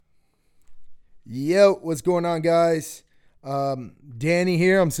Yo, what's going on, guys? Danny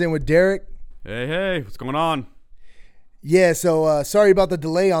here. I'm sitting with Derek. Hey, what's going on? Yeah, so sorry about the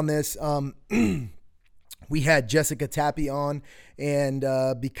delay on this. We had Jessica Tapia on, and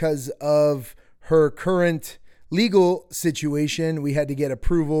because of her current legal situation, we had to get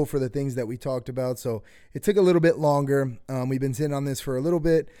approval for the things that we talked about. So it took a little bit longer. We've been sitting on this for a little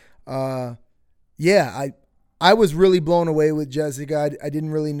bit. I was really blown away with Jessica. I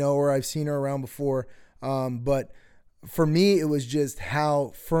didn't really know her. I've seen her around before. But for me, it was just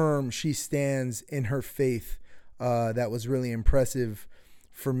how firm she stands in her faith. That was really impressive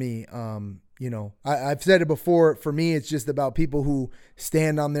for me. I've said it before. For me, it's just about people who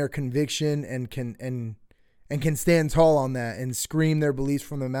stand on their conviction and can stand tall on that and scream their beliefs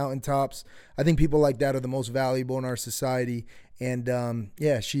from the mountaintops. I think people like that are the most valuable in our society. And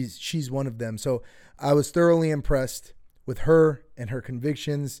she's one of them. So I was thoroughly impressed with her and her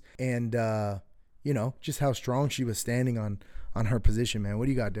convictions and, just how strong she was standing on her position, man. What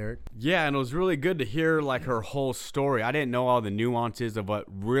do you got, Derek? Yeah, and it was really good to hear like her whole story. I didn't know all the nuances of what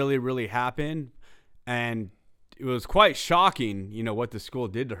really, really happened. And it was quite shocking, what the school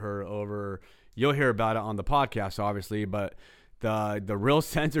did to her over, you'll hear about it on the podcast, obviously, but the real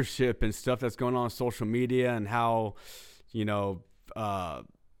censorship and stuff that's going on social media and how,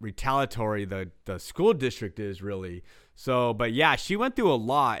 retaliatory the school district is really. So, but yeah, she went through a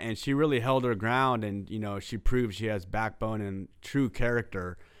lot and she really held her ground and, she proved she has backbone and true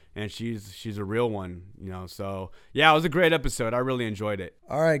character and she's a real one, so yeah, it was a great episode. I really enjoyed it.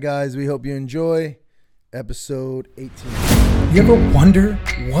 All right, guys, we hope you enjoy episode 18. You ever wonder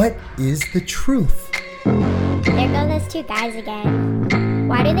what is the truth? There go those two guys again.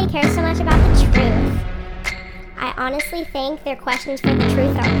 Why do they care so much about the truth? I honestly think their questions for the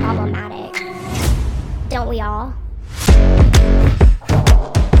truth are problematic. Don't we all?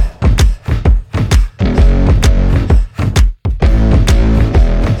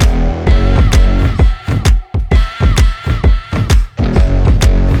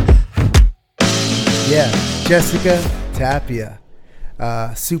 Yeah, Jessica Tapia.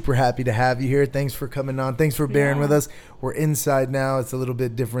 Super happy to have you here. Thanks for coming on. Thanks for bearing with us. We're inside now. It's a little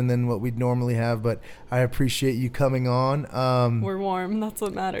bit different than what we'd normally have, but I appreciate you coming on. We're warm. That's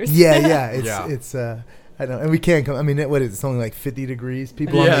what matters. Yeah. It's I know, and we can't come. I mean, what is it? It's only like 50 degrees.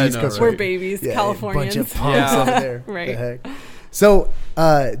 People on the East Coast. We're babies, Californians. A bunch of punks over there. Right. The heck? So,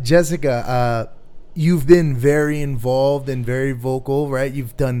 Jessica, you've been very involved and very vocal, right?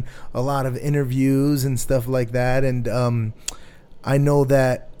 You've done a lot of interviews and stuff like that, and I know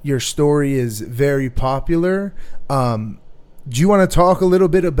that your story is very popular. Do you want to talk a little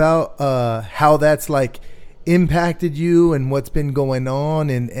bit about how that's like impacted you and what's been going on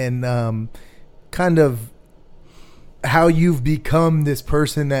and kind of how you've become this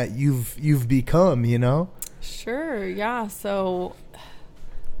person that you've become, Sure, yeah. So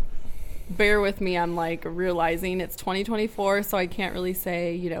bear with me. I'm like realizing it's 2024, so I can't really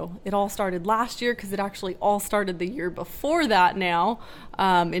say, it all started last year because it actually all started the year before that now.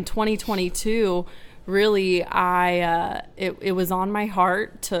 In 2022, really, it was on my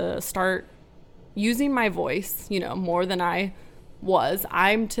heart to start using my voice, more than I was.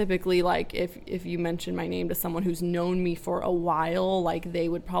 I'm typically like, if you mention my name to someone who's known me for a while, like they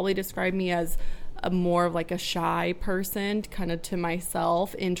would probably describe me as more of like a shy person, kind of to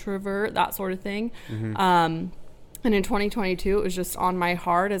myself, introvert, that sort of thing. Mm-hmm. And in 2022, it was just on my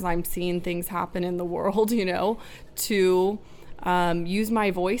heart as I'm seeing things happen in the world, to use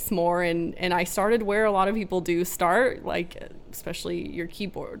my voice more. And I started where a lot of people do start, like especially your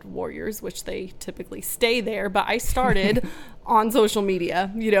keyboard warriors, which they typically stay there. But I started on social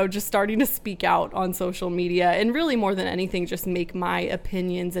media, just starting to speak out on social media and really more than anything, just make my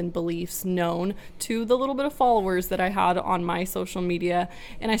opinions and beliefs known to the little bit of followers that I had on my social media.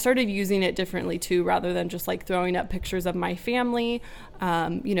 And I started using it differently too, rather than just like throwing up pictures of my family.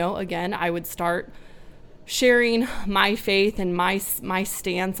 Again, I would start sharing my faith and my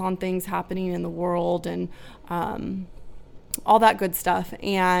stance on things happening in the world and all that good stuff.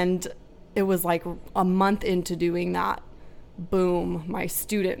 And it was like a month into doing that, boom, my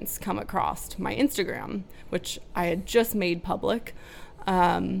students come across my Instagram, which I had just made public.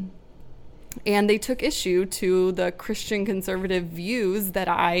 And they took issue to the Christian conservative views that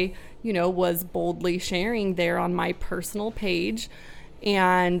I, was boldly sharing there on my personal page.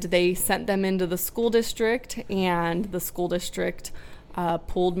 And they sent them into the school district, and the school district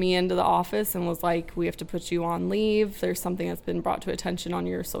pulled me into the office and was like, we have to put you on leave. There's something that's been brought to attention on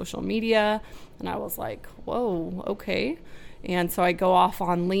your social media. And I was like, whoa, okay. And so I go off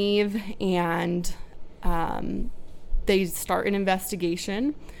on leave, and they start an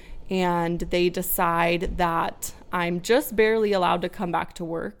investigation. and they decide that I'm just barely allowed to come back to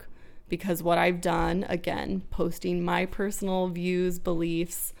work because what I've done, again, posting my personal views,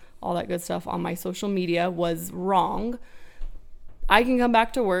 beliefs, all that good stuff on my social media was wrong. I can come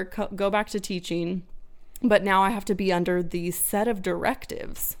back to work, go back to teaching, but now I have to be under these set of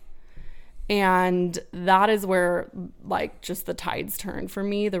directives. And that is where like just the tides turned for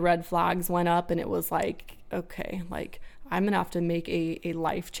me. The red flags went up and it was like, okay, like I'm gonna have to make a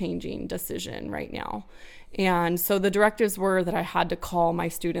life-changing decision right now. And so the directives were that I had to call my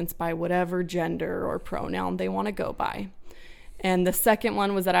students by whatever gender or pronoun they want to go by. And the second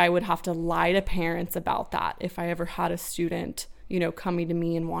one was that I would have to lie to parents about that if I ever had a student, you know, coming to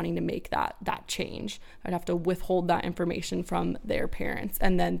me and wanting to make that change. I'd have to withhold that information from their parents.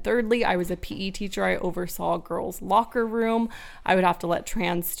 And then thirdly, I was a PE teacher. I oversaw a girls' locker room. I would have to let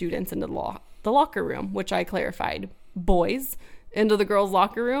trans students into the locker room, which I clarified. Boys into the girls'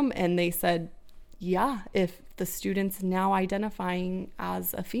 locker room. And they said, yeah, if the student's now identifying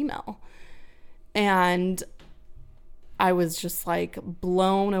as a female. And I was just like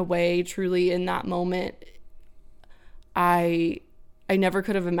blown away truly in that moment. I never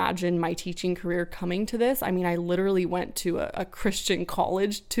could have imagined my teaching career coming to this. I mean, I literally went to a Christian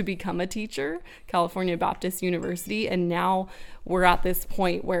college to become a teacher, California Baptist University. And now we're at this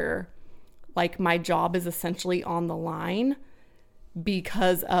point where like my job is essentially on the line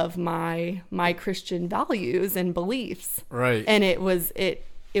because of my Christian values and beliefs. Right. And it was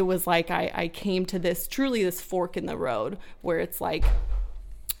like I came to this fork in the road where it's like,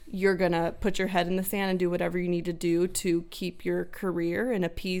 you're going to put your head in the sand and do whatever you need to do to keep your career and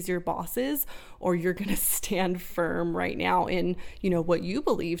appease your bosses, or you're going to stand firm right now in, you know, what you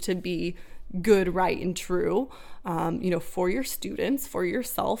believe to be good, right, and true, you know, for your students, for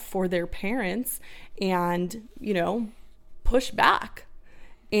yourself, for their parents, and, you know, push back.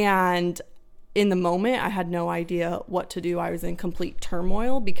 And in the moment, I had no idea what to do. I was in complete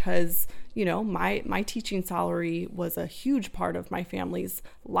turmoil because, you know, my teaching salary was a huge part of my family's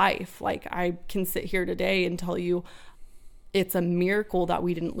life. Like I can sit here today and tell you it's a miracle that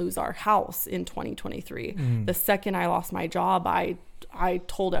we didn't lose our house in 2023. The second I lost my job, I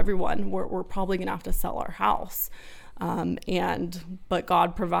told everyone we're probably gonna have to sell our house. But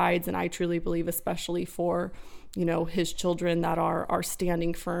God provides, and I truly believe, especially for, you know, his children that are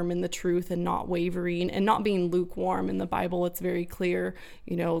standing firm in the truth and not wavering and not being lukewarm. In the Bible, it's very clear,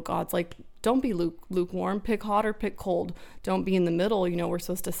 you know, God's like, don't be lukewarm, pick hot or pick cold. Don't be in the middle. You know, we're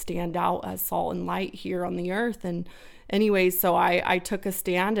supposed to stand out as salt and light here on the earth. And anyways, so I took a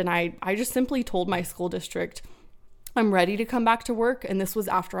stand and I just simply told my school district, I'm ready to come back to work. And this was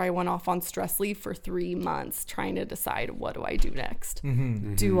after I went off on stress leave for 3 months trying to decide, what do I do next?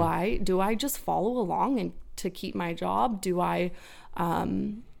 Do I just follow along and to keep my job? Do I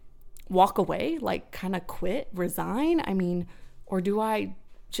walk away, like kind of quit, resign? I mean, or do I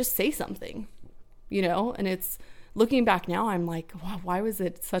just say something, you know? And it's looking back now, I'm like, wow, why was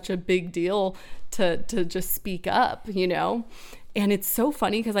it such a big deal to just speak up, you know? And it's so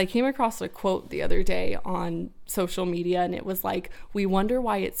funny because I came across a quote the other day on social media, and it was like, we wonder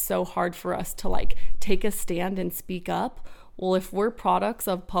why it's so hard for us to like take a stand and speak up. Well, if we're products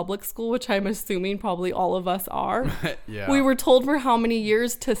of public school, which I'm assuming probably all of us are, yeah. We were told for how many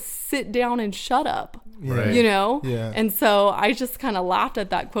years to sit down and shut up, Right. you know? Yeah. And so I just kind of laughed at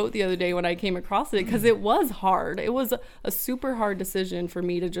that quote the other day when I came across it because it was hard. It was a super hard decision for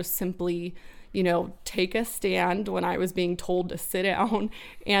me to just simply, you know, take a stand when I was being told to sit down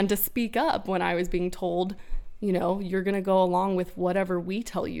and to speak up when I was being told, you know, you're going to go along with whatever we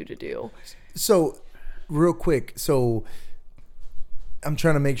tell you to do. So real quick, so I'm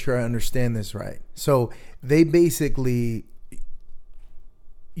trying to make sure I understand this right. So they basically,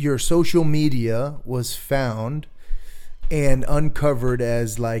 your social media was found and uncovered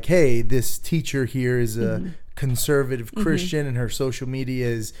as like, hey, this teacher here is a conservative Christian, and her social media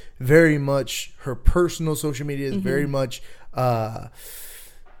is very much, her personal social media is very much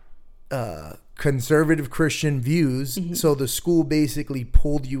conservative Christian views. So the school basically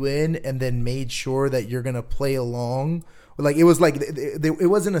pulled you in and then made sure that you're going to play along. Like it was like it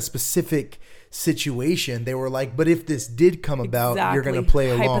wasn't a specific situation. They were like, but if this did come about, you're going to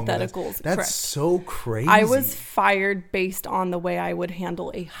play along. Hypotheticals. That's correct. so crazy. I was fired based on the way I would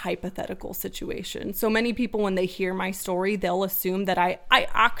handle a hypothetical situation. So many people, when they hear my story, they'll assume that I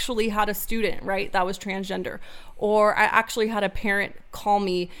actually had a student, right, that was transgender, or I actually had a parent call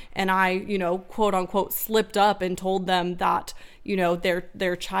me and I, you know, quote unquote, slipped up and told them that, you know,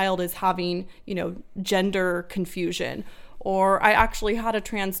 their child is having, you know, gender confusion. or I actually had a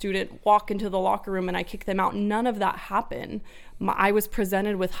trans student walk into the locker room and I kicked them out. None of that happened. I was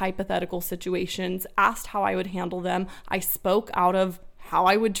presented with hypothetical situations, asked how I would handle them. I spoke out of how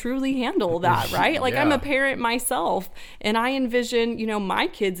I would truly handle that, right? Like I'm a parent myself, and I envision, you know, my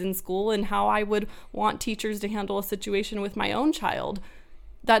kids in school and how I would want teachers to handle a situation with my own child.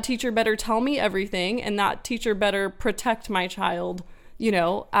 That teacher better tell me everything, and that teacher better protect my child, you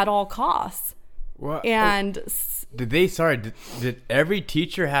know, at all costs. Well, and did every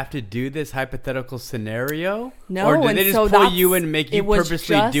teacher have to do this hypothetical scenario? No, or did they just pull you and make you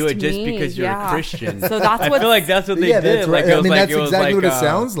purposely do it just me. because you're a Christian? So that's I feel like that's what they did. That's right. Like it was that's exactly what it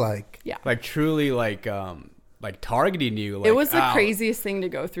sounds like. Yeah, like truly like targeting you. Like, it was the craziest thing to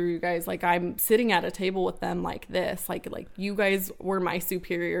go through, you guys. Like I'm sitting at a table with them like this, like you guys were my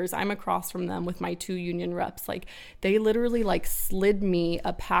superiors. I'm across from them with my 2 union reps. Like they literally like slid me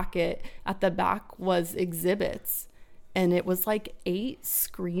a packet. At the back was exhibits, and it was like 8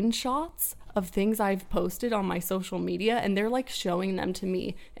 screenshots of things I've posted on my social media, and they're like showing them to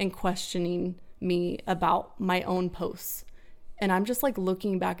me and questioning me about my own posts. And I'm just like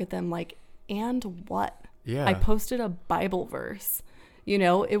looking back at them like, and what? Yeah. I posted a Bible verse. You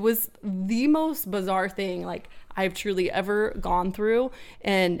know, it was the most bizarre thing like I've truly ever gone through,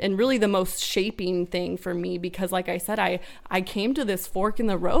 and really the most shaping thing for me, because like I said, I came to this fork in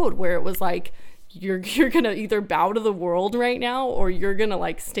the road where it was like, you're going to either bow to the world right now, or you're going to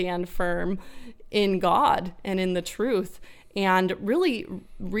like stand firm in God and in the truth. And really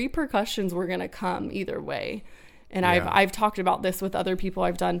repercussions were going to come either way. And I've talked about this with other people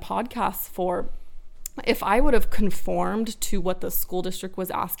I've done podcasts for. If I would have conformed to what the school district was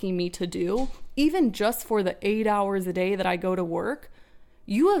asking me to do, even just for the 8 hours a day that I go to work,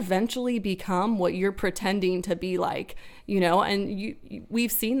 you eventually become what you're pretending to be like, you know. And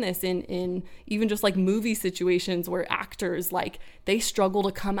we've seen this in even just like movie situations where actors, like they struggle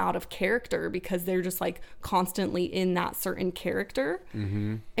to come out of character because they're just like constantly in that certain character.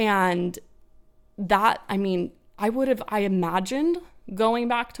 Mm-hmm. And that, I mean, I imagined going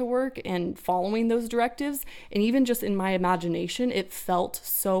back to work and following those directives, and even just in my imagination, it felt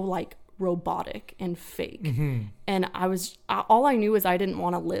so like robotic and fake. Mm-hmm. And all I knew is I didn't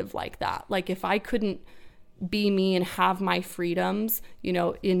want to live like that. Like if I couldn't be me and have my freedoms, you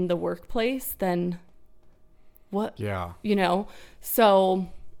know, in the workplace, then what? Yeah. You know? So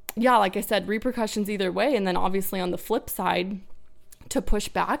yeah, like I said, repercussions either way. And then obviously on the flip side, to push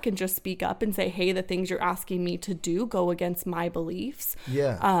back and just speak up and say, hey, the things you're asking me to do go against my beliefs.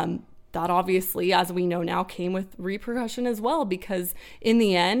 Yeah. That obviously, as we know now, came with repercussion as well, because in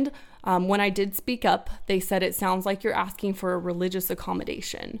the end, when I did speak up, they said, it sounds like you're asking for a religious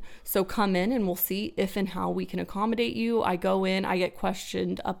accommodation. So come in and we'll see if and how we can accommodate you. I go in, I get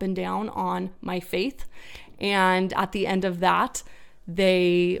questioned up and down on my faith. And at the end of that,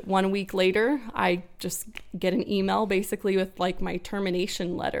 1 week later, I just get an email basically with like my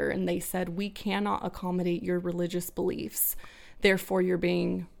termination letter. And they said, we cannot accommodate your religious beliefs. Therefore, you're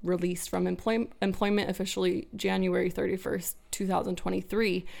being released from employment officially January 31st,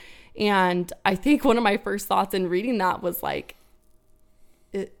 2023. And I think one of my first thoughts in reading that was like,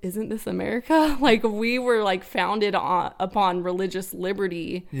 isn't this America? Like we were like founded upon religious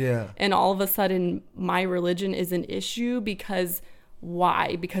liberty. Yeah. And all of a sudden my religion is an issue because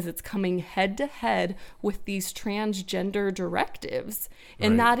why? Because it's coming head to head with these transgender directives.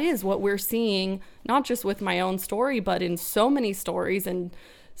 And that is what we're seeing, not just with my own story, but in so many stories and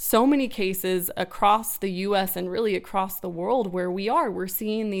so many cases across the US and really across the world where we're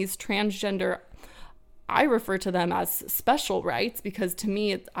seeing these transgender, I refer to them as special rights, because to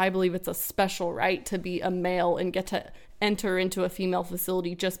me, I believe it's a special right to be a male and get to enter into a female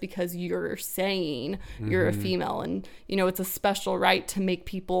facility just because you're saying you're a female. And, you know, it's a special right to make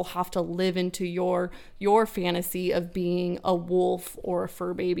people have to live into your fantasy of being a wolf or a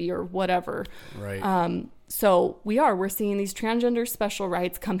fur baby or whatever. Right. So we're seeing these transgender special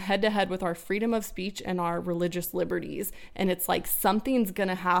rights come head to head with our freedom of speech and our religious liberties. And it's like something's going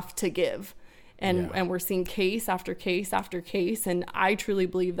to have to give. And we're seeing case after case after case. And I truly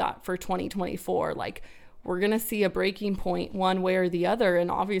believe that for 2024, like we're going to see a breaking point one way or the other.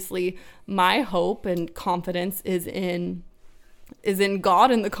 And obviously my hope and confidence is in God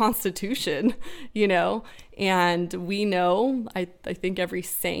and the Constitution, you know. And we know, I think every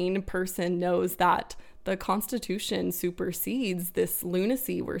sane person knows that the Constitution supersedes this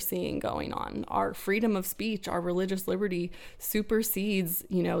lunacy we're seeing going on. Our freedom of speech, our religious liberty supersedes,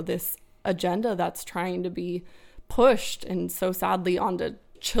 you know, this agenda that's trying to be pushed and so sadly onto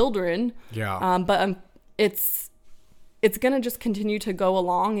children. Yeah. But it's going to just continue to go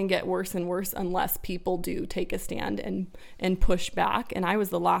along and get worse and worse unless people do take a stand and push back. And I was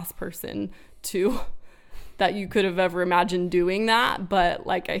the last person that you could have ever imagined doing that. But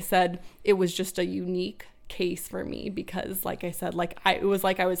like I said, it was just a unique case for me because, like I said, it was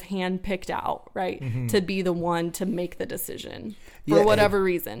like I was handpicked out, right, to be the one to make the decision for whatever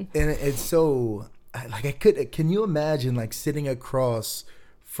reason. And it's so like can you imagine like sitting across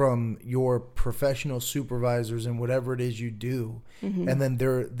from your professional supervisors and whatever it is you do, and then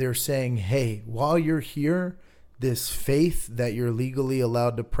they're saying, hey, while you're here, this faith that you're legally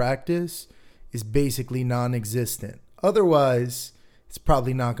allowed to practice is basically non-existent. Otherwise, it's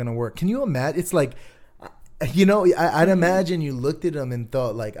probably not going to work. Can you imagine? It's like, I'd imagine you looked at them and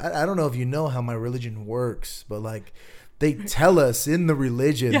thought, like, I don't know if you know how my religion works, but like they tell us in the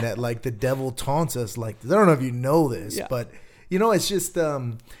religion that like the devil taunts us. Like, I don't know if you know this, but it's just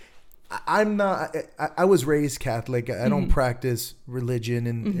I'm not. I was raised Catholic. I don't practice religion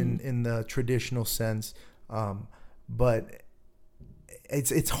in the traditional sense, but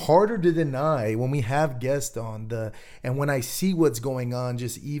it's harder to deny when we have guests on and when I see what's going on,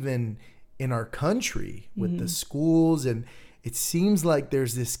 just even in our country with the schools, and it seems like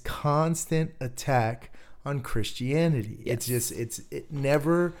there's this constant attack on Christianity. Yes. It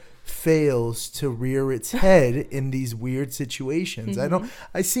never fails to rear its head in these weird situations.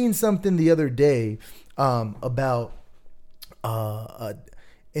 I seen something the other day about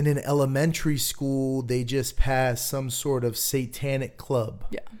in an elementary school, they just passed some sort of satanic club.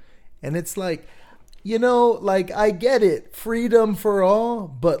 Yeah. And it's like, like I get it, freedom for all,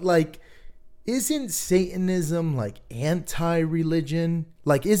 but like, isn't Satanism like anti-religion?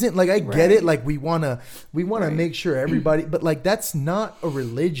 Like, isn't like, I get it. Like we want to make sure everybody, but like, that's not a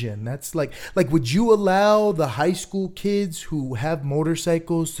religion. That's like, would you allow the high school kids who have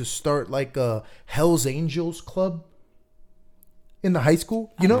motorcycles to start like a Hell's Angels club in the high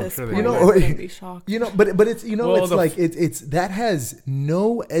school? But it's, it's like, it's that has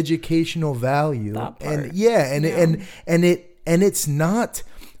no educational value. And it's not,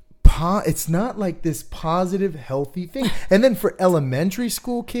 it's not like this positive, healthy thing. And then for elementary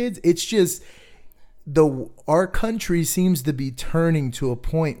school kids, it's just our country seems to be turning to a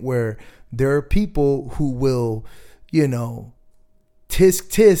point where there are people who will,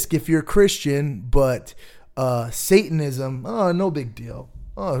 tisk if you're Christian, but Satanism, no big deal.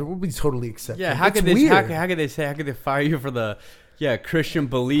 Oh, we'll be totally accepted. Yeah, how could they fire you for the Christian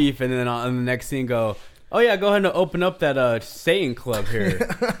belief, and then on the next thing go, oh yeah, go ahead and open up that Satan club here.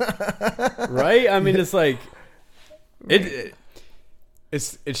 Right? I mean, it's like it's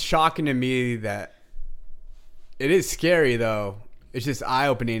shocking to me that it is scary though. It's just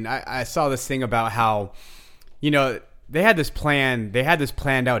eye-opening. I saw this thing about how, they had this planned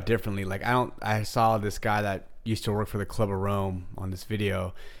out differently. Like I saw this guy that used to work for the Club of Rome on this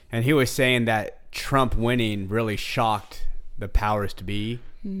video, and he was saying that Trump winning really shocked the powers to be.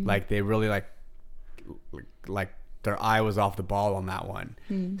 Like they really like their eye was off the ball on that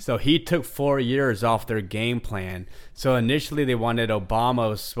one. So he took 4 years off their game plan. So initially they wanted Obama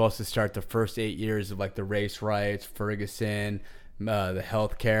was supposed to start the first 8 years of like the race riots, Ferguson, the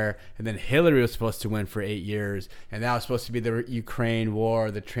healthcare, and then Hillary was supposed to win for 8 years, and that was supposed to be the Ukraine war,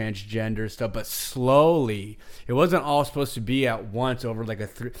 the transgender stuff. But slowly, it wasn't all supposed to be at once over like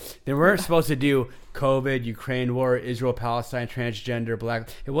they weren't supposed to do COVID, Ukraine war, Israel, Palestine, transgender, black.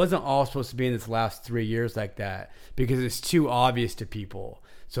 It wasn't all supposed to be in this last 3 years like that because it's too obvious to people.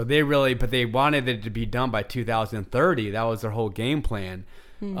 So they wanted it to be done by 2030. That was their whole game plan.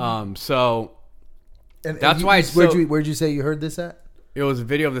 And that's why where'd you say you heard this at? It was a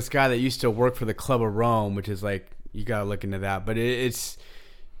video of this guy that used to work for the Club of Rome, which is like, you gotta look into that. But it's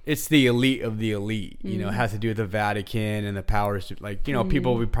the elite of the elite. It has to do with the Vatican and the powers to, like,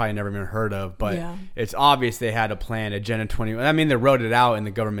 people we probably never even heard of. But it's obvious they had a plan, Agenda 21. I mean, they wrote it out in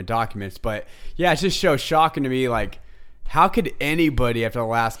the government documents. But yeah, it's just so shocking to me. Like, how could anybody after the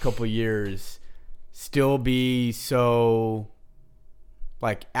last couple of years still be so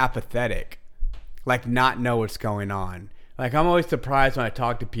like apathetic? Like not know what's going on. Like I'm always surprised when I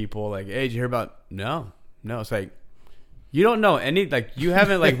talk to people like, hey, did you hear about no. It's like, you don't know any, like you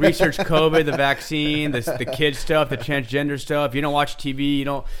haven't like researched COVID, the vaccine, the kid stuff, the transgender stuff. You don't watch TV.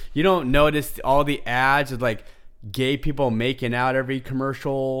 You don't notice all the ads of like gay people making out every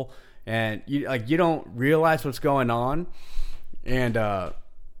commercial, and you don't realize what's going on. And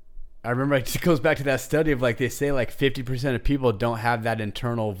I remember it goes back to that study of like they say like 50% of people don't have that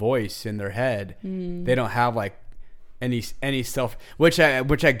internal voice in their head. They don't have like any self, which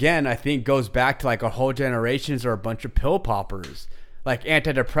again I think goes back to like a whole generations are a bunch of pill poppers, like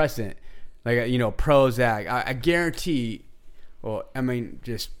antidepressant. like Prozac. I guarantee. Well, I mean,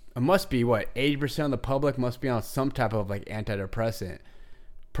 just it must be what 80% of the public must be on some type of like antidepressant,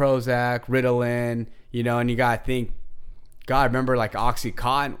 Prozac, Ritalin. And you gotta think. God, remember like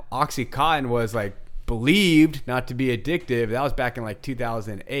OxyContin? OxyContin was like believed not to be addictive. That was back in like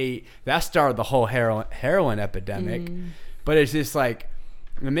 2008. That started the whole heroin epidemic. But it's just like,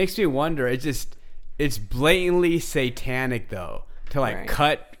 it makes me wonder. It's blatantly satanic though to like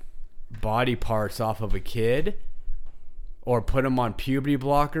cut body parts off of a kid or put them on puberty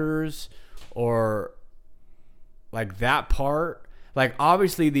blockers or like that part. Like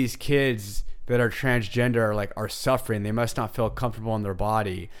obviously these kids that are transgender are suffering. They must not feel comfortable in their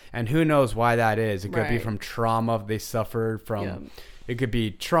body, and who knows why that is. It could be from trauma they suffered from. It could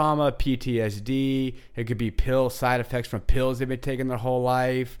be trauma, PTSD. It could be side effects from pills they've been taking their whole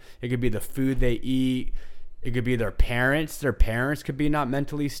life. It could be the food they eat. It could be their parents. Their parents could be not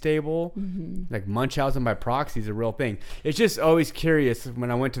mentally stable. Like Munchausen by proxy is a real thing. It's just always curious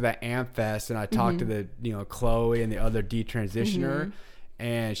when I went to that AMP Fest and I talked to the Chloe and the other detransitioner.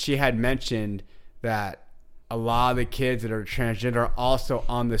 And she had mentioned that a lot of the kids that are transgender are also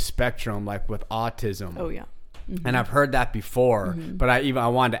on the spectrum, like with autism. Oh, yeah. And I've heard that before, but I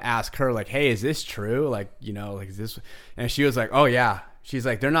wanted to ask her, like, hey, is this true? Like, like, is this? And she was like, oh, yeah. She's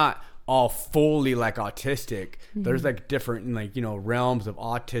like, they're not all fully like autistic. There's like different like realms of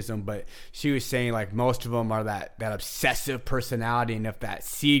autism, but she was saying like most of them are that obsessive personality, and if that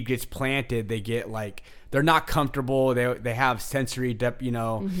seed gets planted, they get like they're not comfortable. They have sensory depth,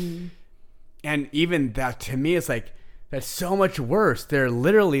 and even that to me is like that's so much worse. They're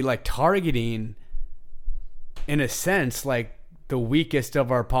literally like targeting, in a sense, like the weakest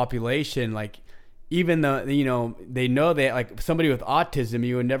of our population. Like even though they know that like somebody with autism,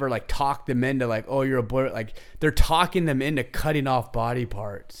 you would never like talk them into like, oh, you're a boy. Like they're talking them into cutting off body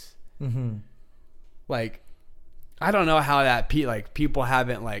parts. Like I don't know how that people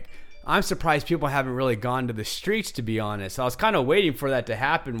haven't like. I'm surprised people haven't really gone to the streets, to be honest. I was kind of waiting for that to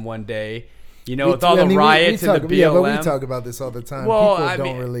happen one day, with all the riots and the BLM. Yeah, but we talk about this all the time. Well, people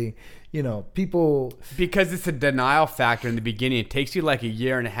don't really, people... Because it's a denial factor in the beginning. It takes you like a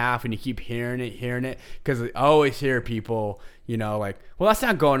year and a half and you keep hearing it. Because I always hear people, like, well, that's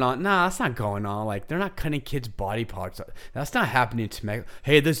not going on. Nah, that's not going on. Like, they're not cutting kids' body parts. That's not happening to me.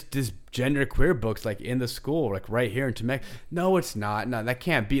 Hey, this gender queer book's like in the school, like right here in Temecula. No, it's not. No, that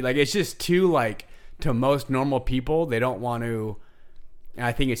can't be. Like, it's just too like to most normal people. They don't want to. And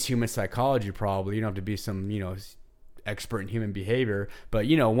I think it's human psychology. Probably you don't have to be some expert in human behavior, but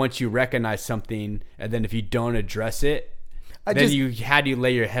once you recognize something, and then if you don't address it, how do you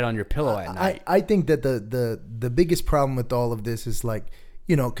lay your head on your pillow at night? I think that the biggest problem with all of this is like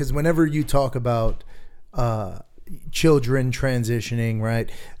because whenever you talk about children transitioning, right?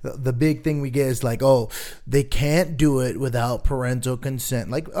 The big thing we get is like, oh, they can't do it without parental consent.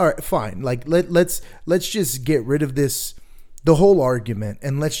 Like, all right, fine. Like, let's just get rid of the whole argument,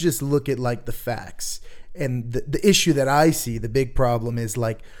 and let's just look at like the facts. And the issue that I see, the big problem is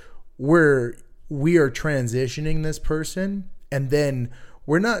like we are transitioning this person, and then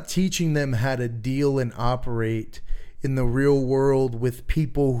we're not teaching them how to deal and operate in the real world with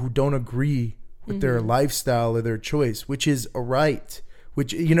people who don't agree with their lifestyle or their choice, which is a right.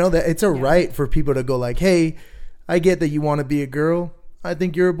 Which that it's a right for people to go like, hey, I get that you want to be a girl. I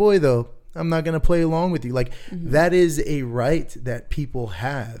think you're a boy though. I'm not going to play along with you. Like that is a right that people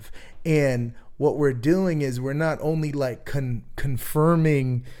have. And what we're doing is we're not only like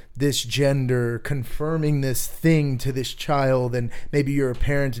confirming this gender, confirming this thing to this child, and maybe you're a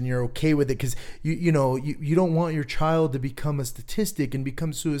parent and you're okay with it because you don't want your child to become a statistic and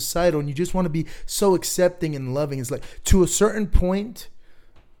become suicidal, and you just want to be so accepting and loving. It's like to a certain point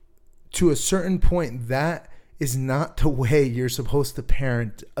that is not the way you're supposed to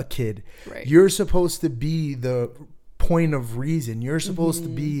parent a kid. Right. You're supposed to be the point of reason. You're supposed to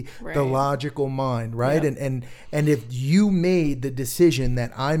be the logical mind, right? Yep. And if you made the decision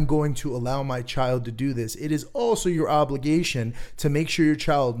that I'm going to allow my child to do this, it is also your obligation to make sure your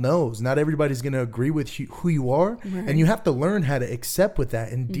child knows not everybody's going to agree with who you are, and you have to learn how to accept with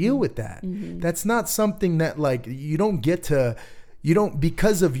that and deal with that. That's not something that like you don't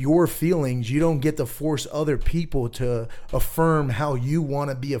because of your feelings, you don't get to force other people to affirm how you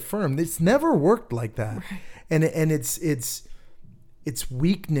want to be affirmed. It's never worked like that. Right. And it's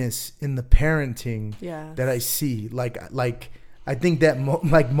weakness in the parenting that I see. Like I think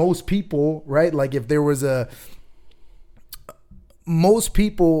that most people, right? Like if there was most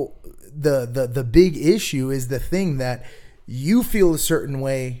people, the big issue is the thing that you feel a certain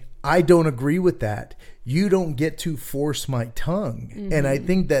way I don't agree with that. You don't get to force my tongue. Mm-hmm. And I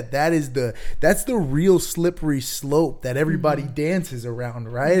think that's the real slippery slope that everybody dances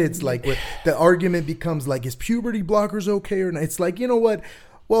around, right? It's like the argument becomes like, is puberty blockers okay or not? It's like, you know what?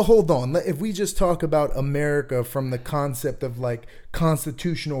 Well, hold on. If we just talk about America from the concept of like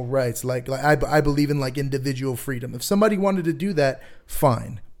constitutional rights, like I believe in like individual freedom. If somebody wanted to do that,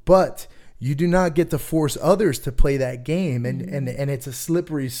 fine. But you do not get to force others to play that game. And it's a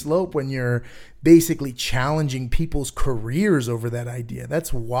slippery slope when you're basically challenging people's careers over that idea.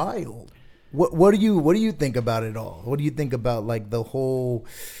 That's wild. What do you think about it all? What do you think about like the whole,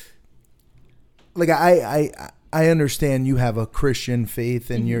 like I understand you have a Christian faith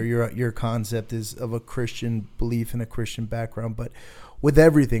and your concept is of a Christian belief and a Christian background, but with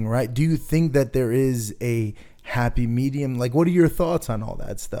everything, right? Do you think that there is a happy medium? Like, what are your thoughts on all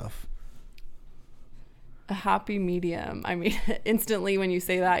that stuff? A happy medium. I mean, instantly when you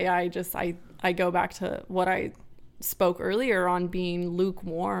say that, yeah, I go back to what I spoke earlier on being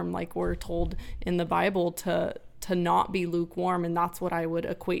lukewarm. Like we're told in the Bible to not be lukewarm, and that's what I would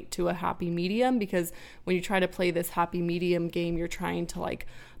equate to a happy medium, because when you try to play this happy medium game, you're trying to like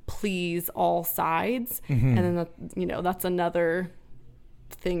please all sides. And then that's another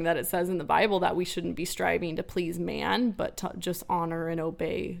thing that it says in the Bible, that we shouldn't be striving to please man, but to just honor and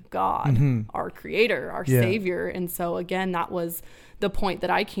obey God, our creator, our savior. And so again, that was the point that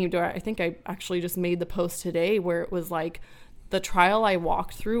I came to. I think I actually just made the post today where it was like the trial I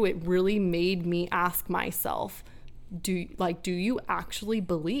walked through, it really made me ask myself, do you actually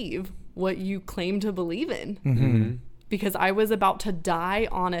believe what you claim to believe in? Because I was about to die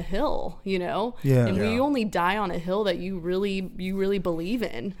on a hill, and we only die on a hill that you really believe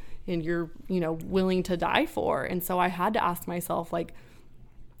in and you're, willing to die for. And so I had to ask myself, like,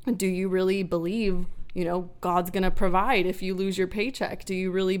 do you really believe, God's going to provide if you lose your paycheck? Do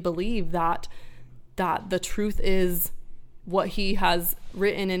you really believe that the truth is what he has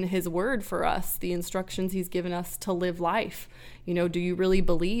written in his word for us, the instructions he's given us to live life? Do you really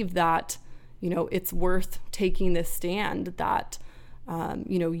believe that, it's worth taking this stand, that,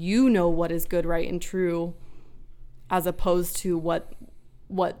 what is good, right, and true, as opposed to what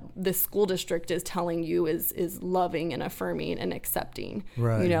this school district is telling you is loving and affirming and accepting,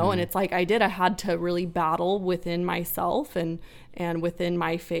 right? And it's like I had to really battle within myself and within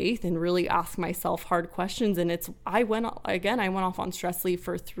my faith and really ask myself hard questions. And I went off on stress leave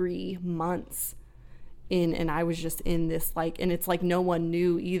for 3 months and I was just in this and it's like no one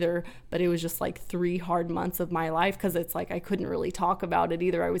knew either, but it was just like 3 hard months of my life, because it's like I couldn't really talk about it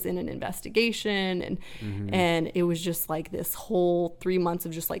either. I was in an investigation and it was just like this whole 3 months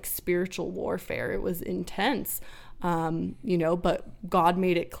of just like spiritual warfare. It was intense, but God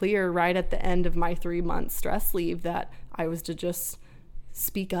made it clear right at the end of my 3-month stress leave that I was to just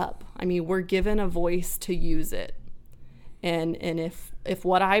speak up. I mean, we're given a voice to use it. And if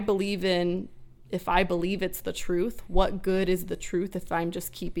what I believe in, if I believe it's the truth, what good is the truth if I'm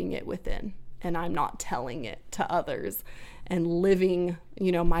just keeping it within and I'm not telling it to others and living,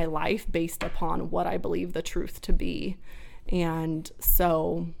 my life based upon what I believe the truth to be? And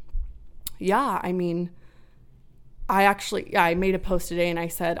so, I mean, I made a post today and I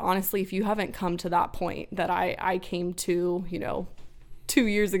said, honestly, if you haven't come to that point that I came to, 2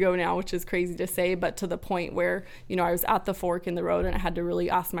 years ago now, which is crazy to say, but to the point where, I was at the fork in the road and I had to really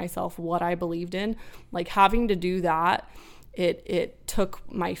ask myself what I believed in. Like, having to do that, it took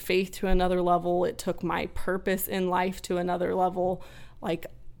my faith to another level. It took my purpose in life to another level. Like,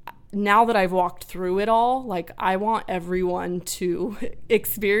 now that I've walked through it all, like, I want everyone to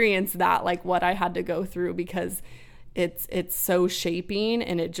experience that, like what I had to go through, because it's so shaping,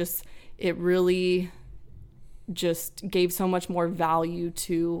 and it really just gave so much more value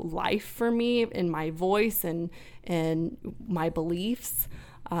to life for me in my voice and my beliefs.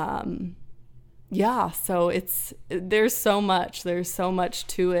 So there's so much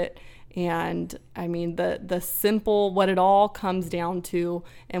to it. And I mean, the simple, what it all comes down to,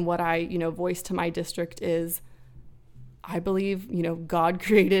 and what I, voice to my district is, I believe, God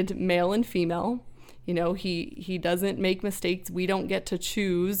created male and female. He doesn't make mistakes. We don't get to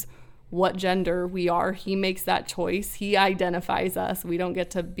choose what gender we are. He makes that choice. He identifies us. We don't get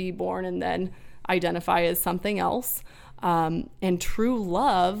to be born and then identify as something else. And true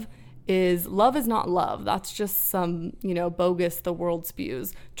love is not love. That's just some, bogus the world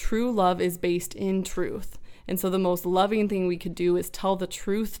spews. True love is based in truth. And so the most loving thing we could do is tell the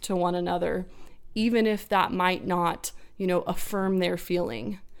truth to one another, even if that might not, affirm their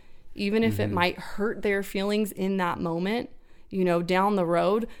feeling, even if it might hurt their feelings in that moment. Down the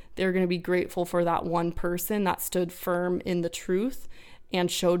road, they're going to be grateful for that one person that stood firm in the truth and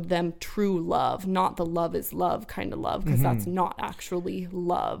showed them true love, not the love is love kind of love, because that's not actually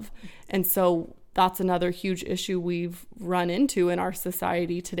love. And so that's another huge issue we've run into in our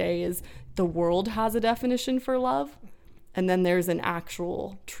society today is the world has a definition for love, and then there's an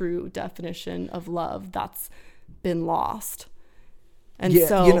actual true definition of love that's been lost. And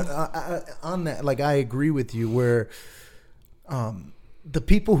so, you know, on that, like, I agree with you where the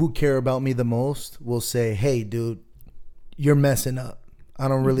people who care about me the most will say, hey, dude, you're messing up. I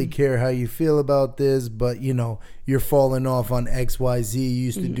don't really care how you feel about this, but, you know, you're falling off on X, Y, Z. You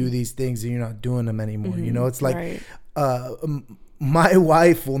used to do these things and you're not doing them anymore. You know, it's like my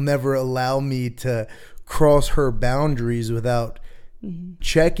wife will never allow me to cross her boundaries without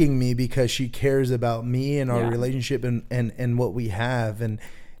checking me because she cares about me and our relationship and what we have. And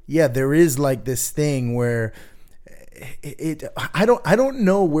yeah, there is like this thing where I don't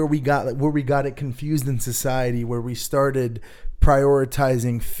know where we got it confused in society, where we started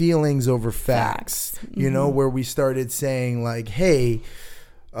prioritizing feelings over facts. You know, where we started saying like, hey,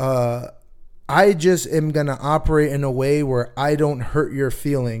 I just am going to operate in a way where I don't hurt your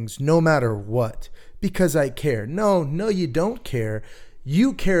feelings no matter what, because I care. No, you don't care.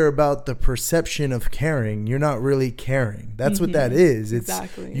 You care about the perception of caring. You're not really caring. That's what that is. It's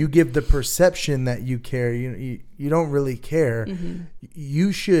exactly. You give the perception that you care. You don't really care.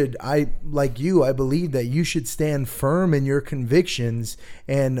 You should, I believe that you should stand firm in your convictions,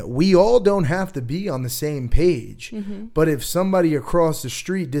 and we all don't have to be on the same page. But if somebody across the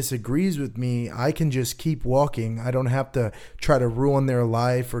street disagrees with me, I can just keep walking. I don't have to try to ruin their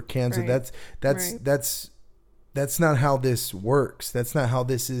life or cancel. That's not how this works. That's not how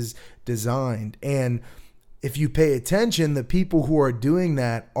this is designed. And if you pay attention, the people who are doing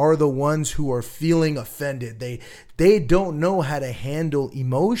that are the ones who are feeling offended. They don't know how to handle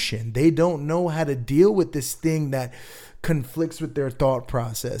emotion. They don't know how to deal with this thing that conflicts with their thought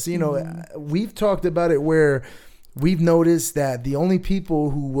process. You know, we've talked about it where we've noticed that the only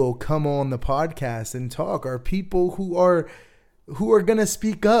people who will come on the podcast and talk are people who are going to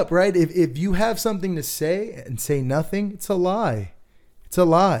speak up, right? If you have something to say and say nothing, it's a lie. It's a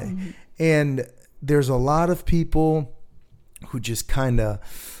lie. And there's a lot of people who just kind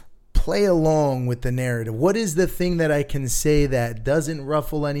of play along with the narrative. What is the thing that I can say that doesn't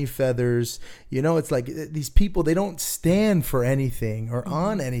ruffle any feathers? You know, it's like these people, they don't stand for anything or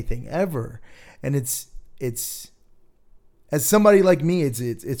on anything ever. And it's as somebody like me,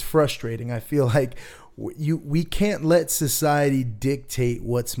 it's frustrating. I feel like we can't let society dictate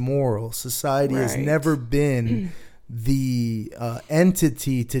what's moral. Society has never been the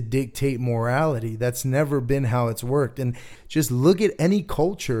entity to dictate morality. That's never been how it's worked. And just look at any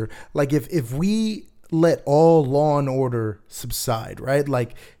culture. Like if we let all law and order subside, right?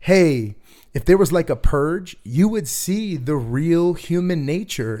 Like, hey, if there was like a purge, you would see the real human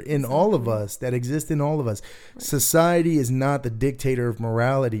nature in all of us that exists in all of us. Society is not the dictator of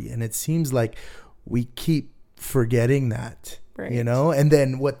morality. And it seems like we keep forgetting that, you know? And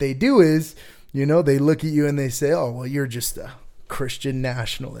then what they do is, you know, they look at you and they say, oh, well, you're just a Christian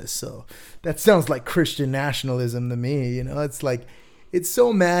nationalist. So that sounds like Christian nationalism to me. You know, it's like, it's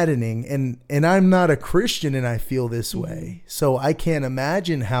so maddening. And I'm not a Christian and I feel this way. So I can't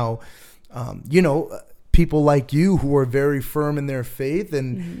imagine how, you know, people like you who are very firm in their faith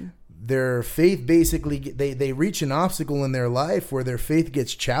and their faith basically, they reach an obstacle in their life where their faith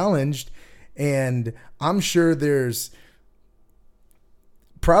gets challenged. And I'm sure there's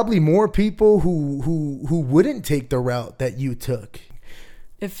probably more people who wouldn't take the route that you took.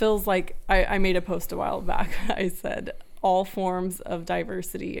 It feels like I made a post a while back. I said all forms of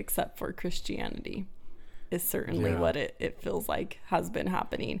diversity except for Christianity is certainly what it feels like has been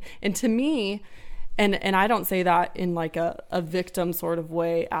happening. And to me, and I don't say that in like a victim sort of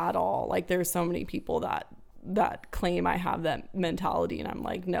way at all. Like there's so many people that claim I have that mentality, and I'm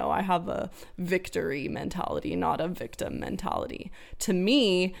like, no, I have a victory mentality, not a victim mentality. To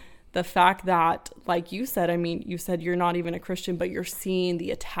me, the fact that, like you said, I mean, you said you're not even a Christian, but you're seeing the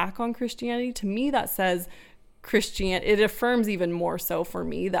attack on Christianity. To me, that says it affirms even more so for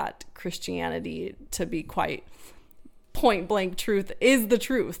me that Christianity, to be quite point blank truth, is the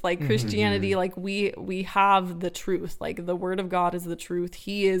truth. Like Christianity, like we have the truth. Like the word of God is the truth.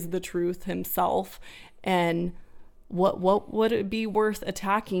 He is the truth himself. And what would it be worth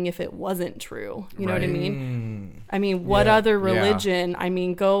attacking if it wasn't true? You know what I mean? I mean, what other religion? I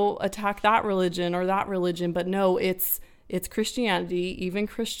mean, go attack that religion or that religion. But no, it's Christianity. Even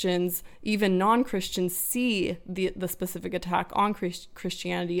Christians, even non-Christians see the specific attack on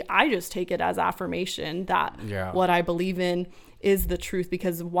Christianity. I just take it as affirmation that what I believe in is the truth,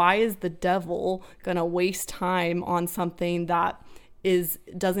 because why is the devil going to waste time on something that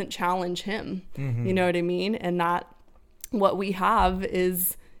doesn't challenge him. Mm-hmm. You know what I mean? And that what we have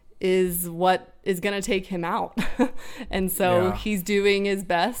is what is going to take him out. And so he's doing his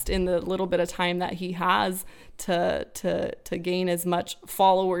best in the little bit of time that he has to gain as much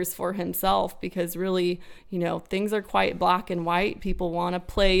followers for himself, because really, you know, things are quite black and white. People want to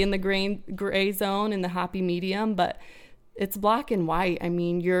play in the gray zone, in the happy medium, but it's black and white. I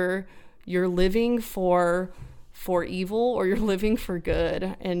mean, you're living for evil, or you're living for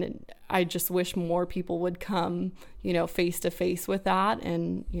good. And I just wish more people would come, you know, face to face with that.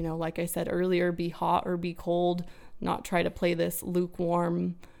 And, you know, like I said earlier, be hot or be cold, not try to play this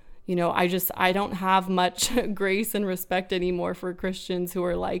lukewarm. You know, I don't have much grace and respect anymore for Christians who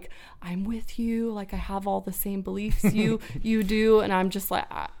are like, I'm with you, like I have all the same beliefs you do. And I'm just like,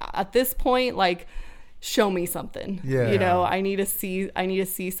 at this point, like, show me something. You know, I need to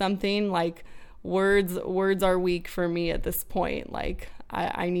see something. Like, words are weak for me at this point. Like,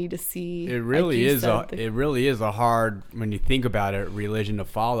 I need to see. It really is a hard, when you think about it, religion to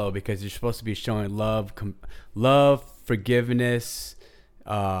follow, because you're supposed to be showing love, forgiveness,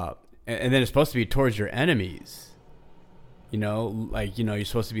 and then it's supposed to be towards your enemies. You know, like, you know, you're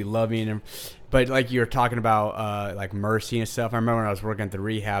supposed to be loving them, but like you were talking about, like mercy and stuff. I remember when I was working at the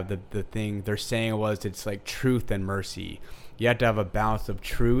rehab, the thing they're saying was, it's like truth and mercy. You have to have a balance of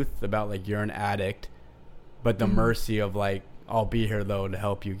truth about, like, you're an addict, but the mercy of, like, I'll be here though to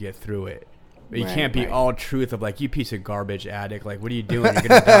help you get through it. But you can't be all truth of, like, you piece of garbage addict, like, what are you doing? You're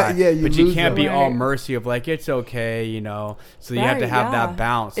gonna die. But you can't be all mercy of, like, it's okay, you know. So you have to have that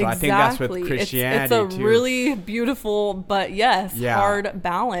balance. So I think that's with Christianity it's a really beautiful, but hard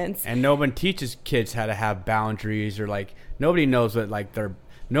balance. And no one teaches kids how to have boundaries, or, like, nobody knows what, like,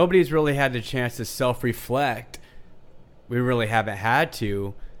 nobody's really had the chance to self-reflect. We really haven't had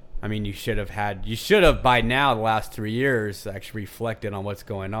to. I mean, you should have by now, the last 3 years, actually reflected on what's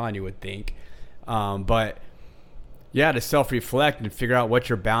going on, you would think. But yeah, to self-reflect and figure out what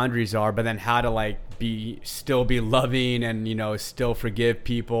your boundaries are, but then how to, like, still be loving and, you know, still forgive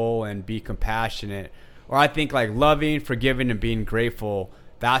people and be compassionate. Or I think, like, loving, forgiving, and being grateful,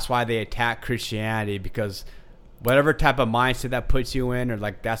 that's why they attack Christianity, because whatever type of mindset that puts you in, or,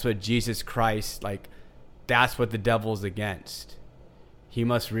 like, that's what Jesus Christ, like, that's what the devil's against. He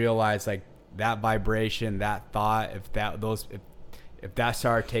must realize, like, that vibration, that thought, if that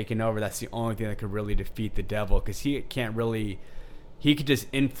started taking over, that's the only thing that could really defeat the devil, because he could just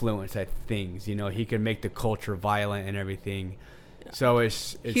influence things, you know. He could make the culture violent and everything. So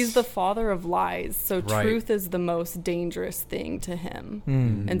he's the father of lies. So truth is the most dangerous thing to him.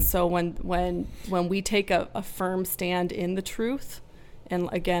 And so when we take a firm stand in the truth, and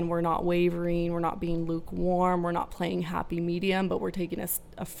again, we're not wavering, we're not being lukewarm, we're not playing happy medium, but we're taking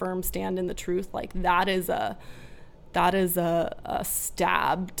a firm stand in the truth. Like, that is a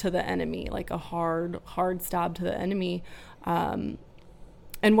stab to the enemy, like a hard stab to the enemy. And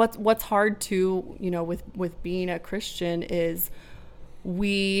what's hard to, you know, with being a Christian is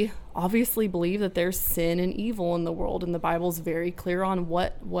we obviously believe that there's sin and evil in the world, and the Bible's very clear on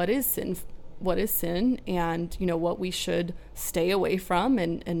what is sin, and, you know, what we should stay away from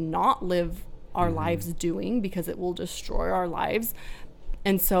and not live our lives doing, because it will destroy our lives.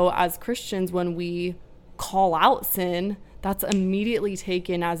 And so as Christians, when we call out sin, that's immediately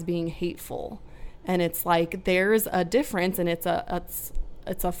taken as being hateful. And it's like, there's a difference, and it's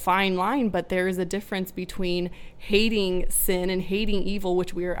a fine line, but there is a difference between hating sin and hating evil,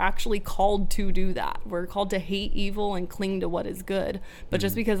 which we are actually called to do that. We're called to hate evil and cling to what is good. But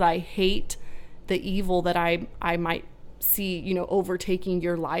just because I hate the evil that I might see, you know, overtaking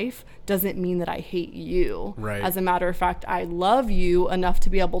your life, doesn't mean that I hate you. Right. As a matter of fact, I love you enough to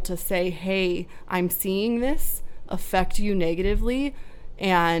be able to say, hey, I'm seeing this affect you negatively,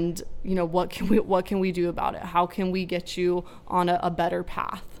 and, you know, what can we do about it? How can we get you on a better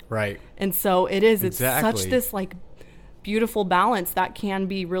path? Right. And so it's such this, like, beautiful balance that can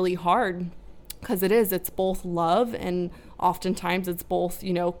be really hard, because it's both love, and oftentimes it's both,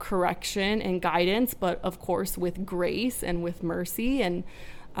 you know, correction and guidance, but of course with grace and with mercy. And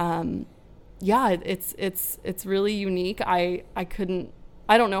it's really unique. I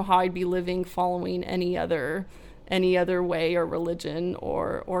don't know how I'd be living following any other way or religion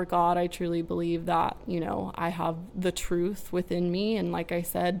or God. I truly believe that, you know, I have the truth within me, and like I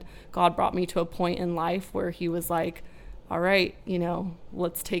said, God brought me to a point in life where he was like, all right, you know,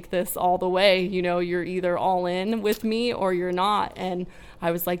 let's take this all the way. You know, you're either all in with me or you're not. And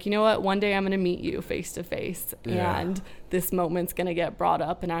I was like, you know what? One day I'm going to meet you face to face, and this moment's going to get brought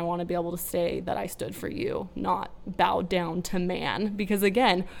up, and I want to be able to say that I stood for you, not bowed down to man. Because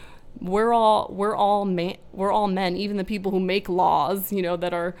again, we're all men, even the people who make laws, you know,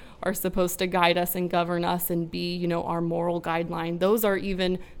 that are supposed to guide us and govern us and be, you know, our moral guideline. Those are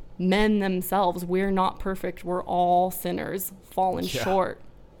even men themselves. We're not perfect. We're all sinners, fallen short,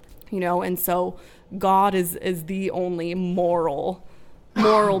 you know, and so God is the only moral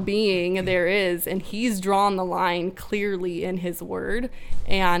being there is, and he's drawn the line clearly in his word,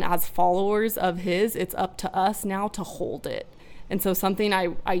 and as followers of his, it's up to us now to hold it. And so something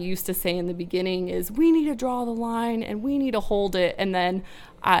I used to say in the beginning is we need to draw the line and we need to hold it. And then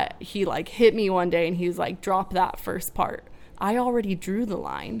he like hit me one day and he was like, drop that first part. I already drew the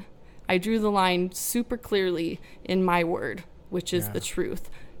line. I drew the line super clearly in my word, which is the truth.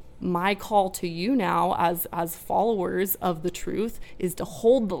 My call to you now as followers of the truth is to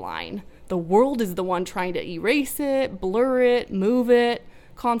hold the line. The world is the one trying to erase it, blur it, move it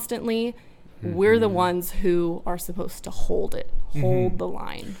constantly. We're the ones who are supposed to hold it, hold the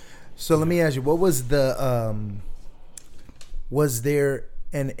line. So let me ask you, what was was there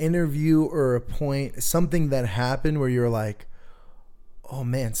an interview or a point, something that happened where you're like, oh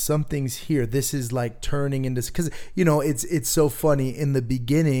man, something's here. This is like turning into, because, you know, it's so funny. In the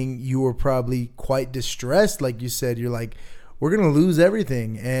beginning, you were probably quite distressed. Like you said, you're like, we're going to lose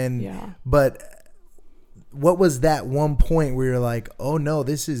everything. But what was that one point where you're like, oh no,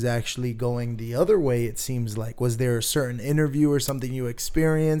 this is actually going the other way, it seems like? Was there a certain interview or something you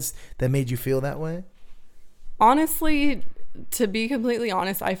experienced that made you feel that way? Honestly, to be completely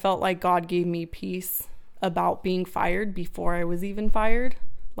honest, I felt like God gave me peace about being fired before I was even fired.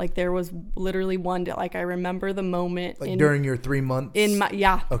 Like there was literally one day, like I remember the moment. Like during your 3 months?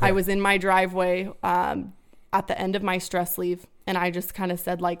 Okay. I was in my driveway at the end of my stress leave, and I just kind of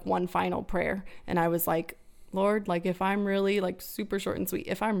said like one final prayer, and I was like, Lord, like if I'm really, like super short and sweet,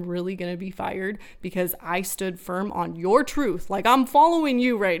 if I'm really going to be fired because I stood firm on your truth, like I'm following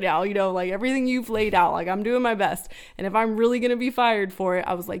you right now, you know, like everything you've laid out, like I'm doing my best. And if I'm really going to be fired for it,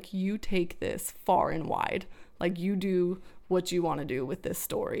 I was like, you take this far and wide. Like you do what you want to do with this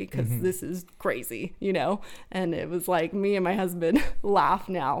story, because this is crazy, you know? And it was like me and my husband laugh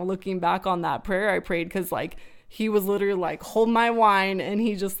now looking back on that prayer I prayed, because like he was literally like, hold my wine. And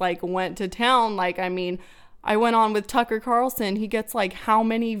he just like went to town. Like, I mean, I went on with Tucker Carlson. He gets like how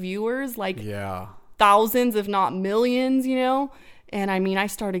many viewers? Like thousands, if not millions, you know? And I mean, I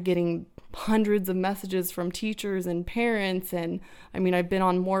started getting hundreds of messages from teachers and parents. And I mean, I've been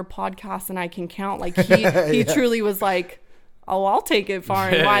on more podcasts than I can count. Like he truly was like, oh, I'll take it far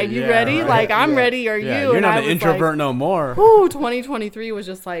and wide. You ready? Right. Like, I'm ready. Are you? You're and not I an was introvert like, no more. Ooh, 2023 was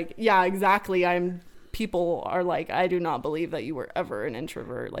just like, yeah, exactly. People are like, I do not believe that you were ever an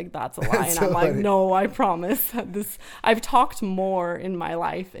introvert. Like, that's a lie. And I'm like, no, I promise. I've talked more in my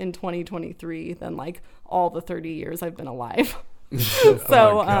life in 2023 than like all the 30 years I've been alive.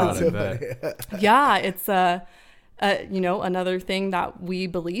 So, yeah, it's you know, another thing that we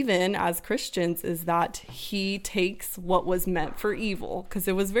believe in as Christians is that he takes what was meant for evil, because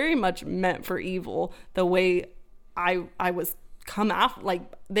it was very much meant for evil. The way I was come after, like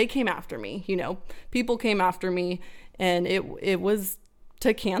they came after me, you know, people came after me, and it was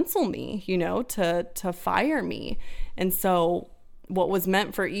to cancel me, you know, to fire me. And so what was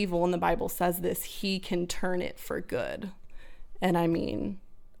meant for evil, and the Bible says this, he can turn it for good. And I mean,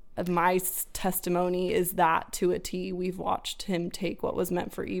 my testimony is that to a T. We've watched him take what was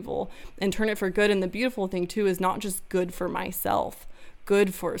meant for evil and turn it for good. And the beautiful thing too is not just good for myself,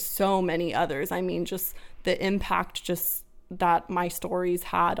 good for so many others. I mean, just the impact just that my stories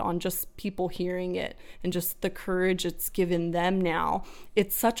had on just people hearing it, and just the courage it's given them now.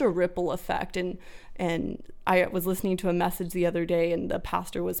 It's such a ripple effect. And I was listening to a message the other day, and the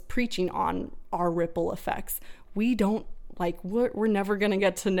pastor was preaching on our ripple effects. We don't, like, we're never going to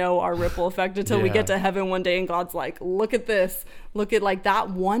get to know our ripple effect until we get to heaven one day, and God's like, look at this, look at like that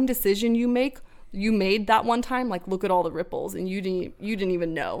one decision you made that one time, like look at all the ripples, and you didn't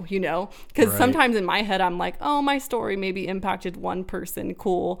even know, you know? Because sometimes in my head I'm like, oh, my story maybe impacted one person,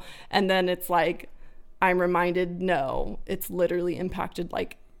 cool, and then it's like I'm reminded, no, it's literally impacted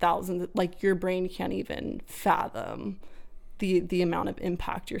like thousands. Like your brain can't even fathom the amount of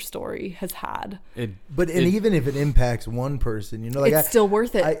impact your story has had. Even if it impacts one person, you know, like it's still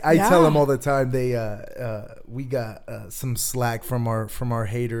worth it. I tell them all the time, we got some slack from our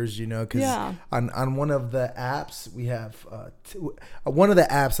haters, you know, because on one of the apps we have one of the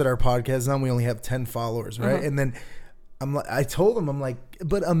apps that our podcast is on, we only have 10 followers, right? And then I told them, I'm like,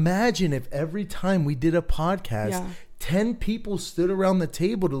 but imagine if every time we did a podcast, 10 people stood around the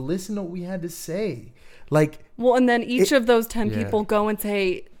table to listen to what we had to say. Like, well, and then each of those 10 people go and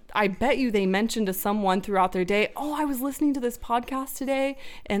say, I bet you they mentioned to someone throughout their day, oh, I was listening to this podcast today,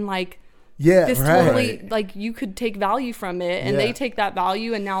 and like, this totally, like, you could take value from it, and they take that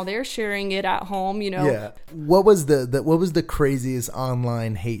value, and now they're sharing it at home, you know. Yeah. What was the craziest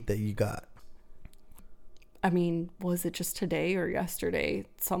online hate that you got? I mean, was it just today or yesterday?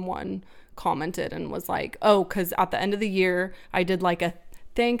 Someone commented and was like, oh, because at the end of the year, I did like a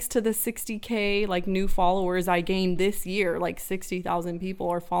thanks to the 60K like new followers I gained this year. Like 60,000 people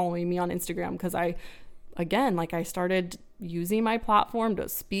are following me on Instagram because I started using my platform to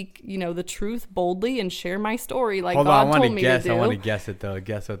speak, you know, the truth boldly and share my story like God told me to do. I want to guess it though.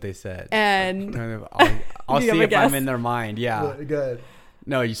 Guess what they said. And I'll see if I'm in their mind. Yeah. Good.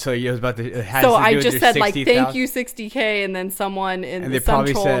 No, so you was about to. So I just said like, thank you 60K, and then someone in some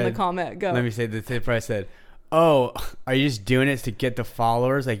troll in the comment go. Let me say this. They probably said, "Oh, are you just doing it to get the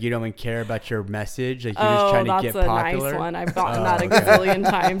followers? Like you don't even care about your message? Like you're just trying to get popular?" Oh, that's a nice one. I've gotten that a gazillion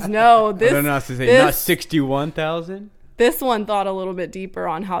times. No, this. I don't know what to say. Not 61,000. This one thought a little bit deeper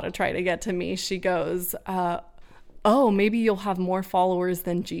on how to try to get to me. She goes, oh, maybe you'll have more followers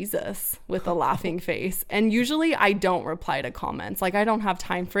than Jesus, with a laughing face. And usually I don't reply to comments. Like, I don't have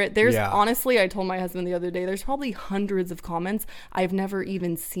time for it. Honestly, I told my husband the other day, there's probably hundreds of comments I've never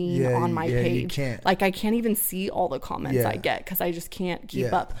even seen on my page. You can't. Like, I can't even see all the comments I get because I just can't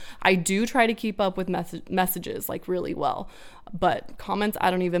keep up. I do try to keep up with messages like really well. But comments,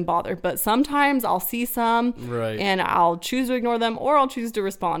 I don't even bother. But sometimes I'll see some and I'll choose to ignore them, or I'll choose to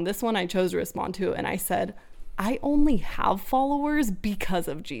respond. This one I chose to respond to, and I said, I only have followers because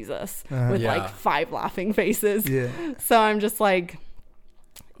of Jesus, with like 5 laughing faces. Yeah. So I'm just like,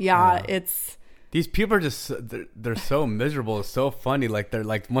 it's. These people are just, they're so miserable. It's so funny. Like, they're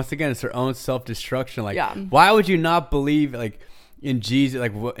like, once again, it's their own self-destruction. Like, why would you not believe like in Jesus,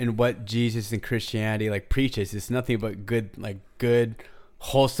 like in what Jesus and Christianity like preaches? It's nothing but good,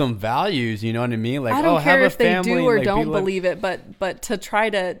 wholesome values. You know what I mean? Like, I don't care have if a family, they do or like, don't believe it, but to try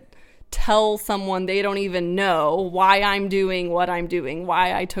to tell someone they don't even know why I'm doing what I'm doing,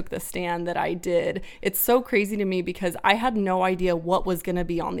 why I took the stand that I did. It's so crazy to me because I had no idea what was going to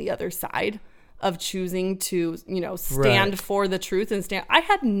be on the other side of choosing to, you know, stand for the truth and stand. I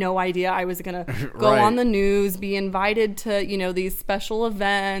had no idea I was going to go on the news, be invited to, you know, these special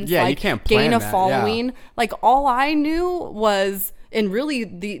events, like, you can't plan gain a that. following. Yeah. Like, all I knew was, and really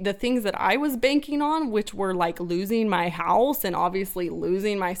the things that I was banking on, which were like losing my house and obviously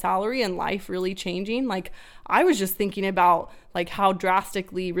losing my salary and life really changing. Like, I was just thinking about like how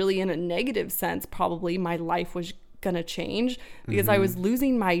drastically, really in a negative sense, probably my life was going to change because I was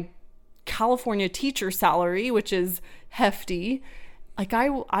losing my California teacher salary, which is hefty. Like,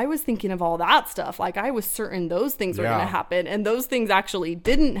 I was thinking of all that stuff. Like, I was certain those things were going to happen, and those things actually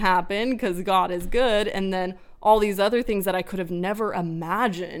didn't happen because God is good. And then all these other things that I could have never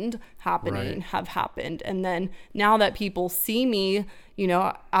imagined happening have happened. And then now that people see me, you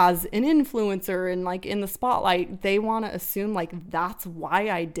know, as an influencer and like in the spotlight, they want to assume like that's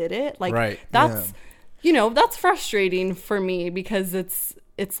why I did it. Like, that's, you know, that's frustrating for me because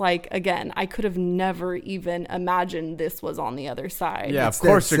it's like, again, I could have never even imagined this was on the other side. Yeah, of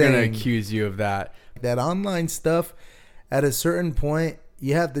course they're going to accuse you of that. That online stuff, at a certain point,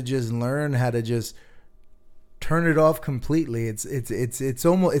 you have to just learn how to just turn it off completely. It's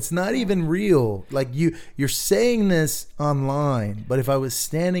almost, it's not even real. Like, you're saying this online, but if I was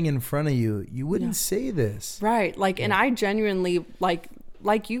standing in front of you, you wouldn't say this. Right. Like, and I genuinely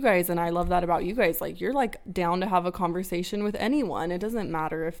like you guys, and I love that about you guys, like, you're like down to have a conversation with anyone. It doesn't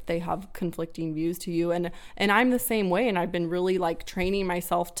matter if they have conflicting views to you, and I'm the same way, and I've been really like training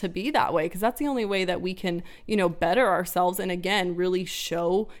myself to be that way because that's the only way that we can, you know, better ourselves and again really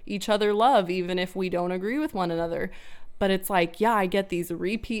show each other love even if we don't agree with one another. But it's like, I get these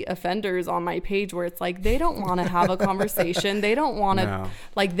repeat offenders on my page where it's like, they don't want to have a conversation. They don't want to,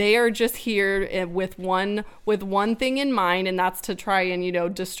 like, they are just here with one thing in mind, and that's to try and, you know,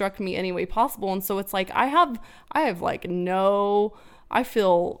 destruct me any way possible. And so it's like, I have like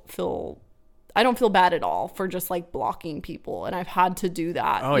I don't feel bad at all for just like blocking people, and I've had to do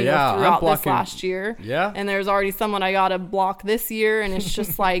that throughout this last year. And there's already someone I gotta block this year, and it's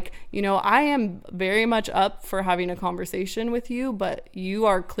just like, you know, I am very much up for having a conversation with you, but you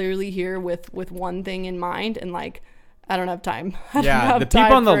are clearly here with one thing in mind, and like, I don't have time. The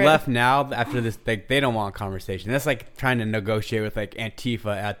people on the left now after this, they don't want conversation. That's like trying to negotiate with like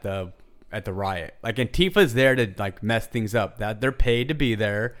Antifa at the riot. Like, Antifa's there to like mess things up. That they're paid to be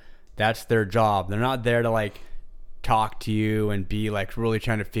there. That's their job. They're not there to like talk to you and be like really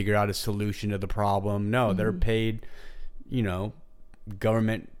trying to figure out a solution to the problem. No, they're paid, you know,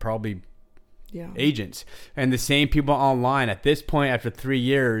 government probably agents. And the same people online at this point, after 3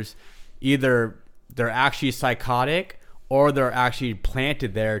 years, either they're actually psychotic or they're actually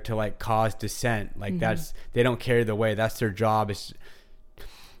planted there to like cause dissent. Like they don't care either way. That's their job. It's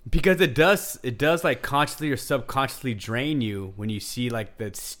because it does like consciously or subconsciously drain you when you see like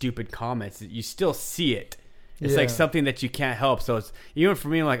the stupid comments. You still see it. It's like something that you can't help. So it's even for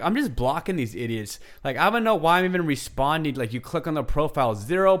me, I'm like, I'm just blocking these idiots. Like, I don't know why I'm even responding. Like, you click on the profile,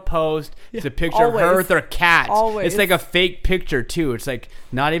 0 post. It's a picture of her with her cat. It's like a fake picture too. It's like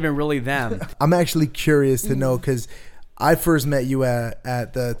not even really them. I'm actually curious to know, because I first met you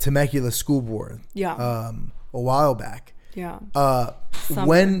at the Temecula School Board. A while back.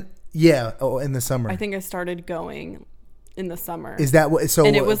 When? In the summer. I think I started going in the summer. Is that what? So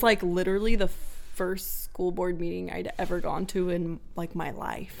and it was like literally the first school board meeting I'd ever gone to in like my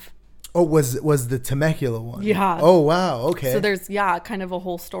life. Oh, was the Temecula one? Yeah. Oh, wow. Okay. So there's kind of a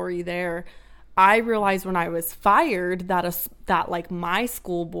whole story there. I realized when I was fired that like my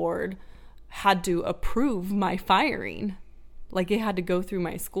school board had to approve my firing. Like it had to go through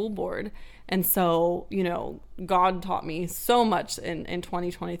my school board. And so, God taught me so much in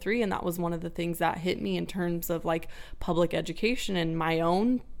 2023. And that was one of the things that hit me in terms of like public education and my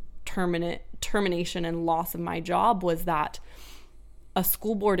own termination and loss of my job, was that a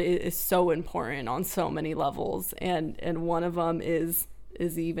school board is so important on so many levels. And one of them is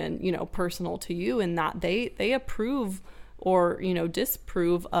even, personal to you, in that they approve or,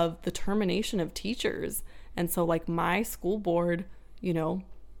 disapprove of the termination of teachers. And so like my school board,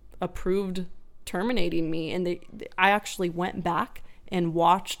 approved terminating me. And I actually went back and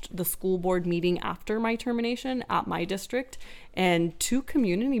watched the school board meeting after my termination at my district, and 2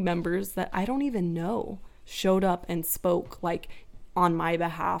 community members that I don't even know showed up and spoke like on my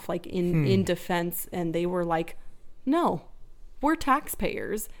behalf, like in defense. And they were like, no, we're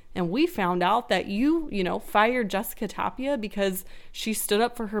taxpayers. And we found out that you fired Jessica Tapia because she stood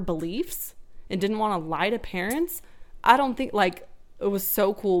up for her beliefs and didn't want to lie to parents. I don't think, like, it was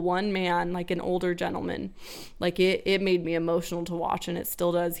so cool. One man, like an older gentleman, like it made me emotional to watch, and it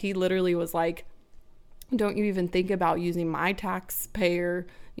still does. He literally was like, don't you even think about using my taxpayer,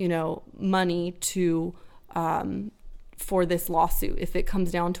 money to, for this lawsuit. If it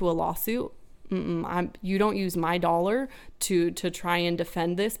comes down to a lawsuit, you don't use my dollar to try and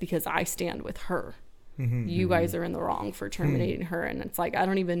defend this, because I stand with her. You guys are in the wrong for terminating her. And it's like, I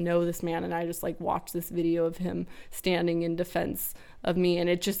don't even know this man, and I just like watched this video of him standing in defense of me. And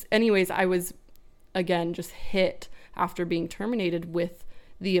it just, anyways, I was again just hit after being terminated with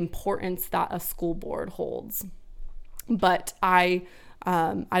the importance that a school board holds. But I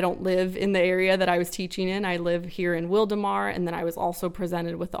don't live in the area that I was teaching in. I live here in Wildomar. And then I was also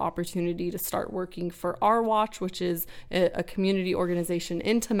presented with the opportunity to start working for Our Watch, which is a community organization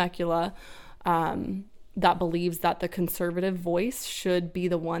in Temecula, that believes that the conservative voice should be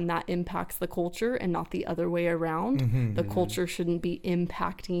the one that impacts the culture and not the other way around. The culture shouldn't be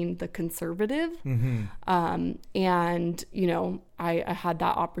impacting the conservative. And, I had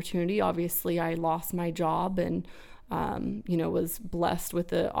that opportunity. Obviously, I lost my job and, was blessed with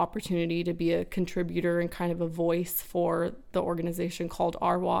the opportunity to be a contributor and kind of a voice for the organization called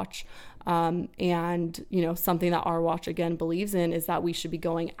Our Watch. And, something that Our Watch again believes in is that we should be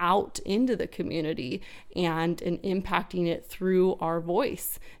going out into the community and impacting it through our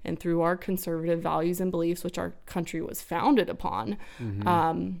voice and through our conservative values and beliefs, which our country was founded upon.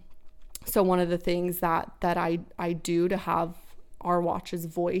 So one of the things that I do to have Our Watch's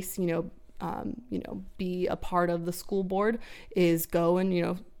voice, be a part of the school board is go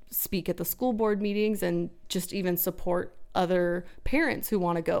and, speak at the school board meetings and just even support other parents who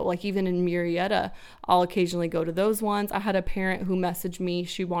want to go. Like even in Murrieta, I'll occasionally go to those ones. I had a parent who messaged me.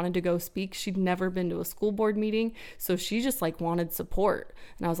 She wanted to go speak. She'd never been to a school board meeting. So she just like wanted support.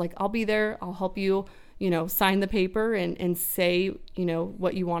 And I was like, I'll be there. I'll help you, sign the paper and say,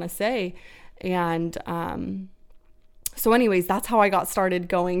 what you want to say. And, so anyways, that's how I got started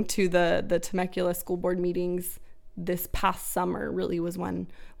going to the Temecula school board meetings. This past summer really was when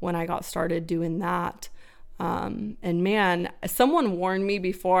I got started doing that. And man, someone warned me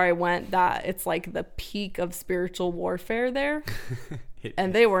before I went that it's like the peak of spiritual warfare there.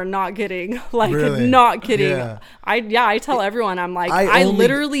 And they were not kidding. Like, really? Not kidding. Yeah. I tell everyone, I'm like, I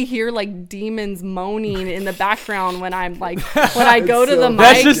literally hear like demons moaning in the background when I'm like, when I go to the mic.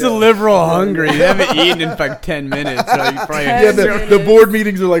 That's just a liberal hungry. They haven't eaten in like 10 minutes. So you probably the board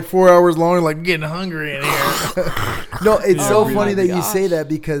meetings are like 4 hours long. Like, I'm getting hungry in here. No, it's so funny that you say that,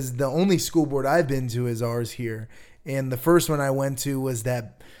 because the only school board I've been to is ours here. And the first one I went to was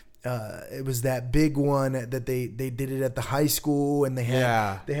that it was that big one that they did it at the high school, and they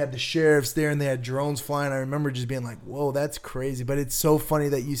had the sheriffs there, and they had drones flying. I remember just being like, whoa, that's crazy. But it's so funny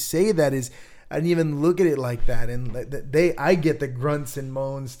that you say that. I didn't even look at it like that. And I get the grunts and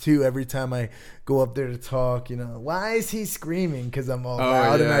moans too every time I go up there to talk. Why is he screaming? Because I'm all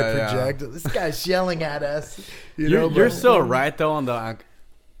loud and I project. This guy's yelling at us. You're so right though on the,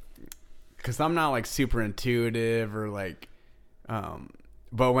 because I'm not like super intuitive or like,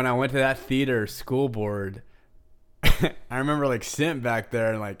 but when I went to that theater school board, I remember like sitting back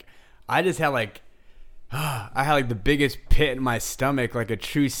there and like I just had like. I had like the biggest pit in my stomach, like a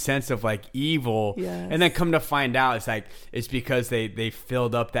true sense of like evil. Yes. And then come to find out, it's because they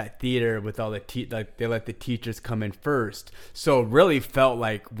filled up that theater with all the like they let the teachers come in first. So it really felt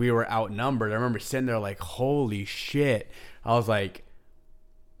like we were outnumbered. I remember sitting there like, holy shit. I was like,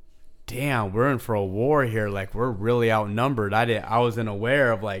 damn, we're in for a war here. Like we're really outnumbered. I wasn't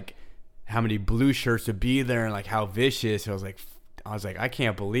aware of like how many blue shirts would be there and like how vicious. I was like, I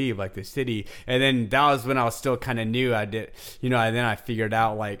can't believe like the city. And then that was when I was still kind of new. I did, and then I figured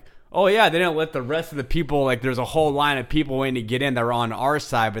out like, oh yeah, they didn't let the rest of the people, like there's a whole line of people waiting to get in that were on our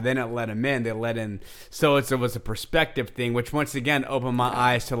side, but they didn't let them in. They let in. So it was a perspective thing, which once again opened my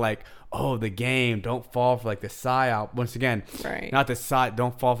eyes to like, oh, the game, don't fall for like the psyop. Once again, not the psyop,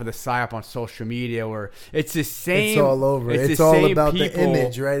 don't fall for the psyop on social media where it's the same. It's all over. It's all about the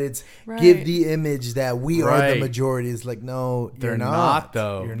image, right? It's give the image that we are the majority. It's like, no, they're not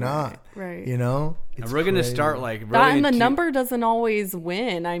though. You're not. Right. It's and we're going to start like really that, and the number doesn't always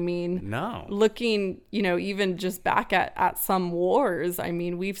win. I mean, no. Looking, even just back at some wars. I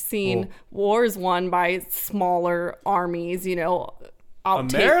mean, we've seen wars won by smaller armies, taking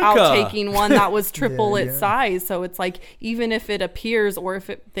one that was triple its size. So it's like, even if it appears or if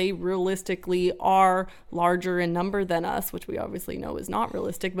they realistically are larger in number than us, which we obviously know is not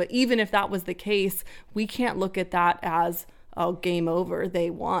realistic, but even if that was the case, we can't look at that as, oh, game over, they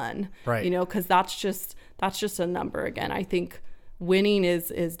won, right? Because that's just a number. Again, I think winning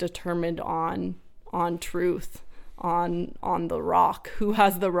is determined on truth, on the rock. Who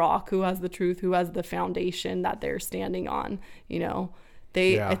has the rock? Who has the truth? Who has the foundation that they're standing on?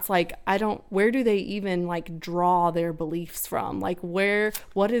 It's like, where do they even like draw their beliefs from? Like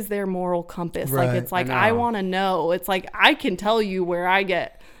what is their moral compass? Right. Like, it's like, I want to know. It's like, I can tell you where I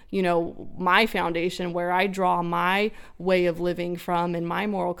get, my foundation, where I draw my way of living from and my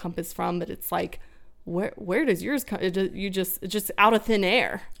moral compass from, but it's like, where does yours come? It's just out of thin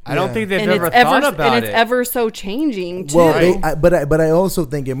air. I don't think they've ever thought about it. And it's ever so changing too. Well, but I also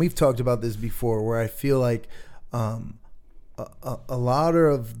think, and we've talked about this before, where I feel like a lot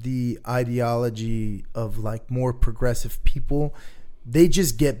of the ideology of like more progressive people, they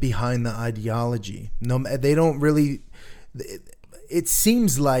just get behind the ideology. They don't really. It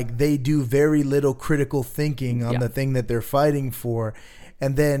seems like they do very little critical thinking on the thing that they're fighting for.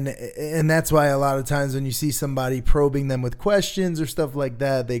 And that's why a lot of times when you see somebody probing them with questions or stuff like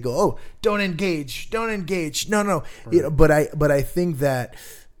that, they go, oh, don't engage. No. Right. But I think that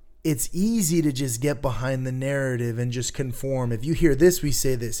it's easy to just get behind the narrative and just conform. If you hear this, we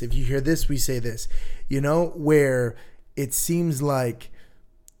say this. If you hear this, we say this, where it seems like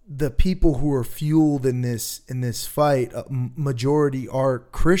the people who are fueled in this fight, majority are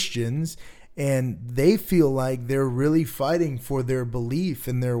Christians, and they feel like they're really fighting for their belief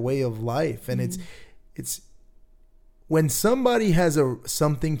and their way of life. And it's when somebody has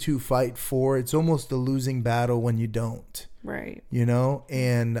something to fight for, it's almost a losing battle when you don't. Right.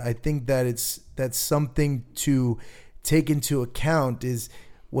 And I think that that's something to take into account. Is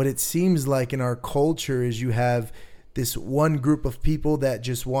what it seems like in our culture is you have this one group of people that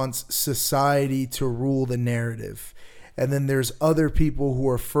just wants society to rule the narrative. And then there's other people who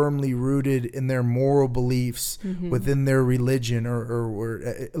are firmly rooted in their moral beliefs within their religion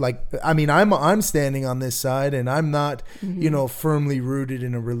or like, I mean, I'm standing on this side and I'm not, firmly rooted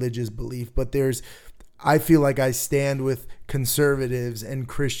in a religious belief, but I feel like I stand with conservatives and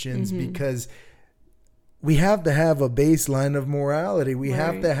Christians because we have to have a baseline of morality. We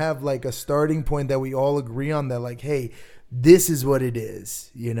have to have like a starting point that we all agree on, that like, hey, this is what it is,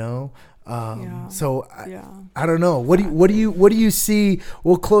 So I don't know. What do you see?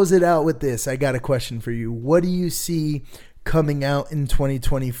 We'll close it out with this. I got a question for you. What do you see coming out in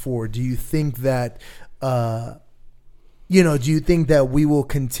 2024? Do you think that, do you think that we will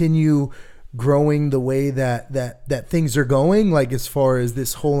continue growing the way that things are going? Like as far as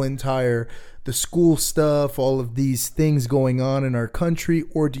this whole the school stuff, all of these things going on in our country,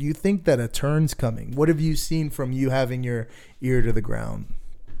 or do you think that a turn's coming? What have you seen from you having your ear to the ground?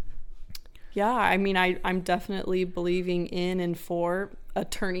 Yeah, I mean, I'm definitely believing in and for a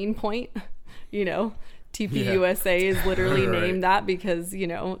turning point. You know, TPUSA is literally Right. named that because, you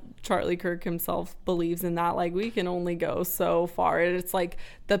know, Charlie Kirk himself believes in that. Like, we can only go so far. And it's like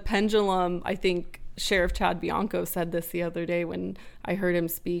the pendulum, I think Sheriff Chad Bianco said this the other day when I heard him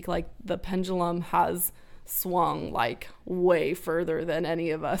speak, like the pendulum has swung like way further than any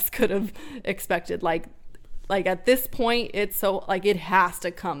of us could have expected. Like at this point, it's so like it has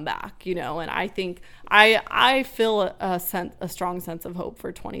to come back, you know. And I think I feel a strong sense of hope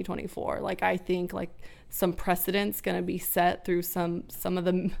for 2024. Like, I think like some precedent's going to be set through some of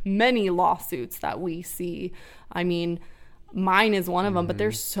the many lawsuits that we see. I mean, mine is one of them, but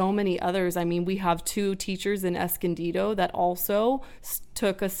there's so many others. I mean, we have 2 teachers in Escondido that also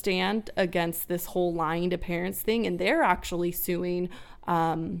took a stand against this whole lying to parents thing, and they're actually suing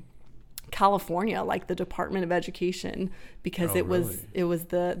California, like the Department of Education, because it was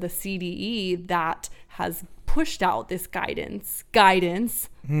the CDE that has pushed out this guidance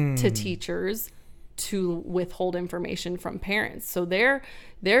to teachers to withhold information from parents. So they're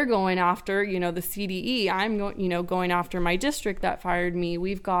going after, you know, the CDE. I'm going after my district that fired me.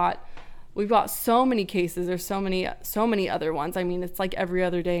 We've got so many cases. There's so many other ones. I mean, it's like every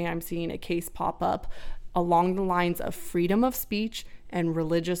other day I'm seeing a case pop up along the lines of freedom of speech and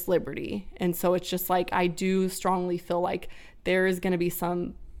religious liberty. And so it's just like, I do strongly feel like there is going to be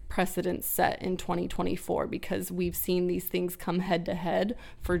some precedent set in 2024 because we've seen these things come head to head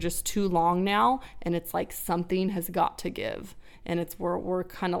for just too long now. And it's like something has got to give. And it's we're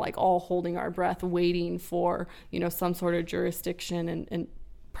kind of like all holding our breath, waiting for, you know, some sort of jurisdiction and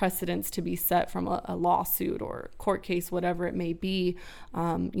precedents to be set from a lawsuit or court case, whatever it may be,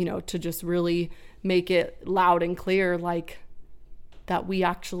 you know, to just really make it loud and clear, like, that we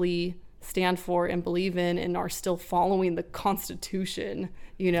actually stand for and believe in and are still following the Constitution,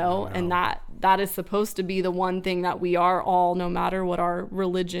 you know, and that is supposed to be the one thing that we are all, no matter what our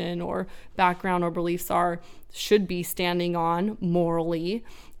religion or background or beliefs are, should be standing on morally,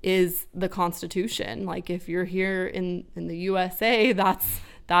 is the Constitution. Like, if you're here in the USA,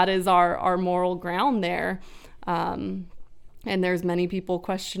 that is our moral ground there. And there's many people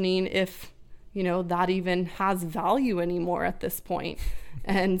questioning if, you know, that even has value anymore at this point.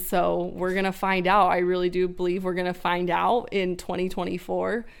 And so we're going to find out. I really do believe we're going to find out in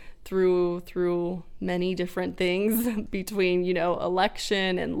 2024 through many different things between, you know,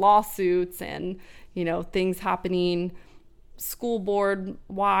 election and lawsuits and, you know, things happening school board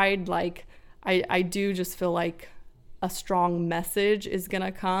wide. Like, I do just feel like a strong message is going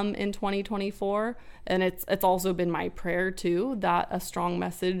to come in 2024. And it's also been my prayer too, that a strong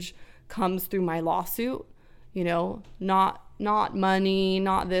message comes through my lawsuit, you know, not money,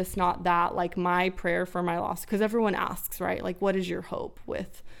 not this, not that. Like, my prayer for my lawsuit, because everyone asks, right? Like, what is your hope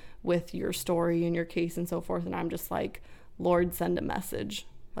with your story and your case and so forth? And I'm just like, Lord, send a message.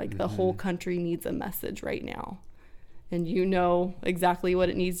 Like, the whole country needs a message right now. And you know exactly what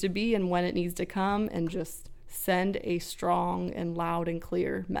it needs to be and when it needs to come, and just send a strong and loud and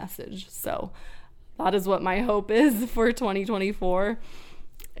clear message. So that is what my hope is for 2024.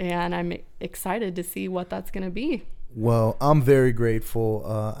 And I'm excited to see what that's going to be. Well, I'm very grateful.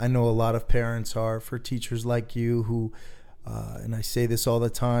 I know a lot of parents are, for teachers like you who, and I say this all the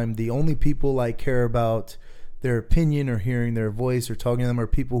time, the only people I care about their opinion or hearing their voice or talking to them are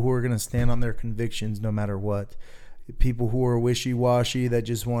people who are going to stand on their convictions no matter what. People who are wishy-washy that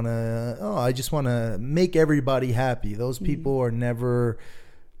just want to, I just want to make everybody happy. Those people are never...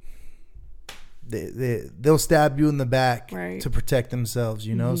 They'll stab you in the back to protect themselves,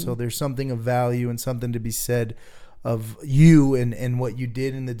 you know? So there's something of value and something to be said of you and what you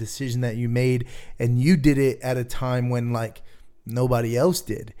did and the decision that you made. And you did it at a time when, like, nobody else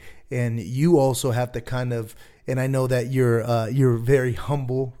did. And you also have to kind of, and I know that you're very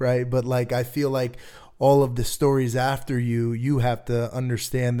humble, right? But, like, I feel like all of the stories after you have to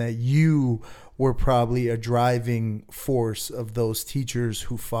understand that you were probably a driving force of those teachers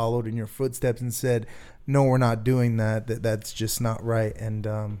who followed in your footsteps and said, no, we're not doing that. That's just not right. And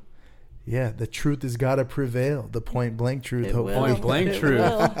the truth has got to prevail. The point blank truth, hopefully. Point blank truth.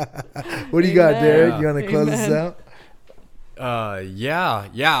 What do you got, Derek? You want to close this out?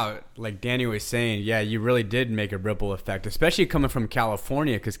 Yeah. Like Danny was saying, you really did make a ripple effect, especially coming from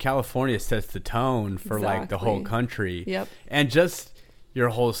California, because California sets the tone for like the whole country. Yep. And just your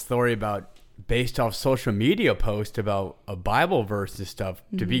whole story about, based off social media post about a Bible verse and stuff,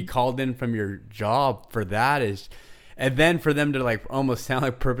 to be called in from your job for that is, And then for them to like almost sound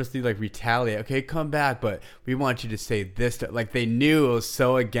like purposely like retaliate. Okay, come back, but we want you to say this. Like they knew it was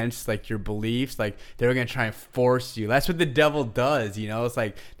so against like your beliefs. Like they were gonna try and force you. That's what the devil does, you know. It's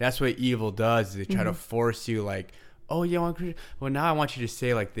like that's what evil does. Is they try to force you. Like, oh yeah, well now I want you to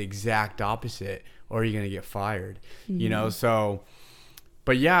say like the exact opposite, or you're gonna get fired. You know. So,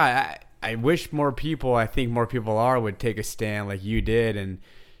 but yeah, I wish more people. I think more people would take a stand like you did. And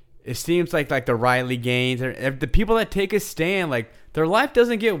it seems like the Riley Gaines, the people that take a stand, like their life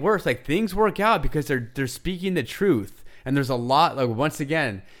doesn't get worse. Like things work out because they're speaking the truth. And there's a lot, like once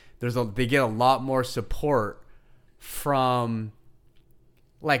again, they get a lot more support from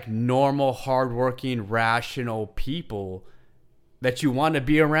like normal, hardworking, rational people that you want to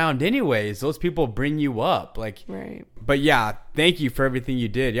be around anyways. Those people bring you up. Like, right. But yeah, thank you for everything you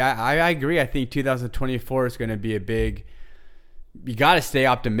did. Yeah, I agree. I think 2024 is going to be a big. You got to stay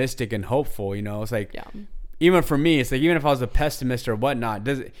optimistic and hopeful. You know, it's like even for me, it's like even if I was a pessimist or whatnot,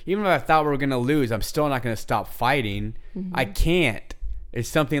 even if I thought we were going to lose, I'm still not going to stop fighting. I can't. It's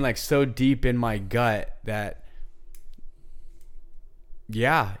something like so deep in my gut that.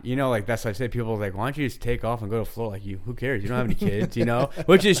 Yeah, you know, like that's what I say. People are like, why don't you just take off and go to Florida? Like, who cares? You don't have any kids, you know,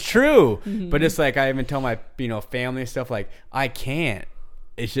 which is true. But it's like I even tell my, family and stuff like, I can't.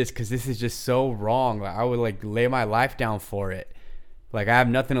 It's just because this is just so wrong. Like, I would like lay my life down for it. Like I have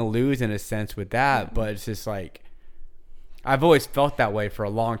nothing to lose in a sense with that, but it's just like I've always felt that way for a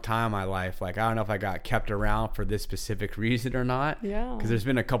long time in my life. Like I don't know if I got kept around for this specific reason or not. Yeah. Because there's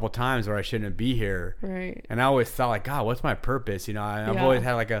been a couple times where I shouldn't be here. Right. And I always thought like, God, what's my purpose? You know, I've always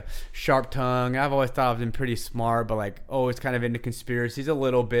had like a sharp tongue. I've always thought I've been pretty smart, but like always kind of into conspiracies a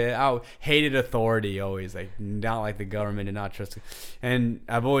little bit. I hated authority always, like not like the government and not trust. And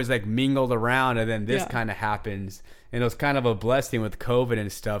I've always like mingled around, and then this kind of happens. And it was kind of a blessing with COVID and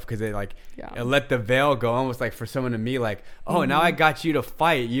stuff because it it let the veil go, almost like for someone to me like, oh, now I got you to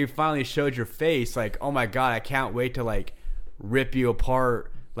fight. You finally showed your face. Like, oh my God, I can't wait to like rip you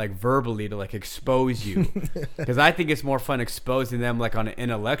apart like verbally to like expose you. Because I think it's more fun exposing them like on an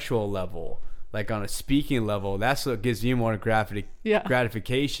intellectual level, like on a speaking level. That's what gives me more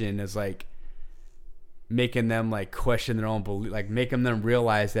gratification is like making them like question their own belief, like making them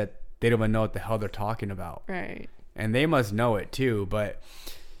realize that they don't even know what the hell they're talking about. Right. And they must know it too. But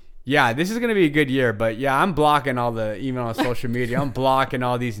yeah, this is going to be a good year. But yeah, I'm blocking all the, even on social media, I'm blocking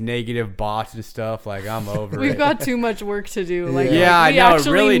all these negative bots and stuff. Like I'm over We've got too much work to do. Like, we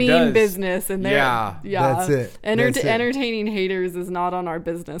actually really mean business. And that's it. Entertaining haters is not on our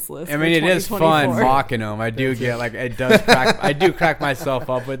business list. I mean, it is fun mocking them. I do get like, it does crack, I do crack myself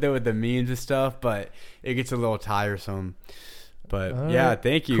up with it with the memes and stuff, but it gets a little tiresome. But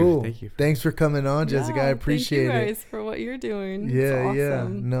thank you. Cool. Thank you. Thanks for coming on, Jessica. I appreciate it. Thank you guys for what you're doing. Yeah,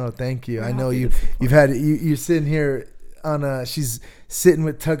 awesome. No, thank you. I know you've had you're sitting here on she's sitting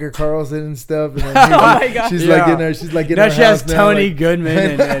with Tucker Carlson and stuff. And then oh my God. She's like in her. She's like in her house she has now, Tony like,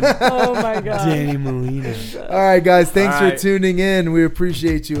 Goodman and oh my God, Danny Molina. All right, guys. Thanks for tuning in. We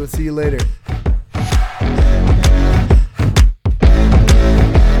appreciate you. We'll see you later.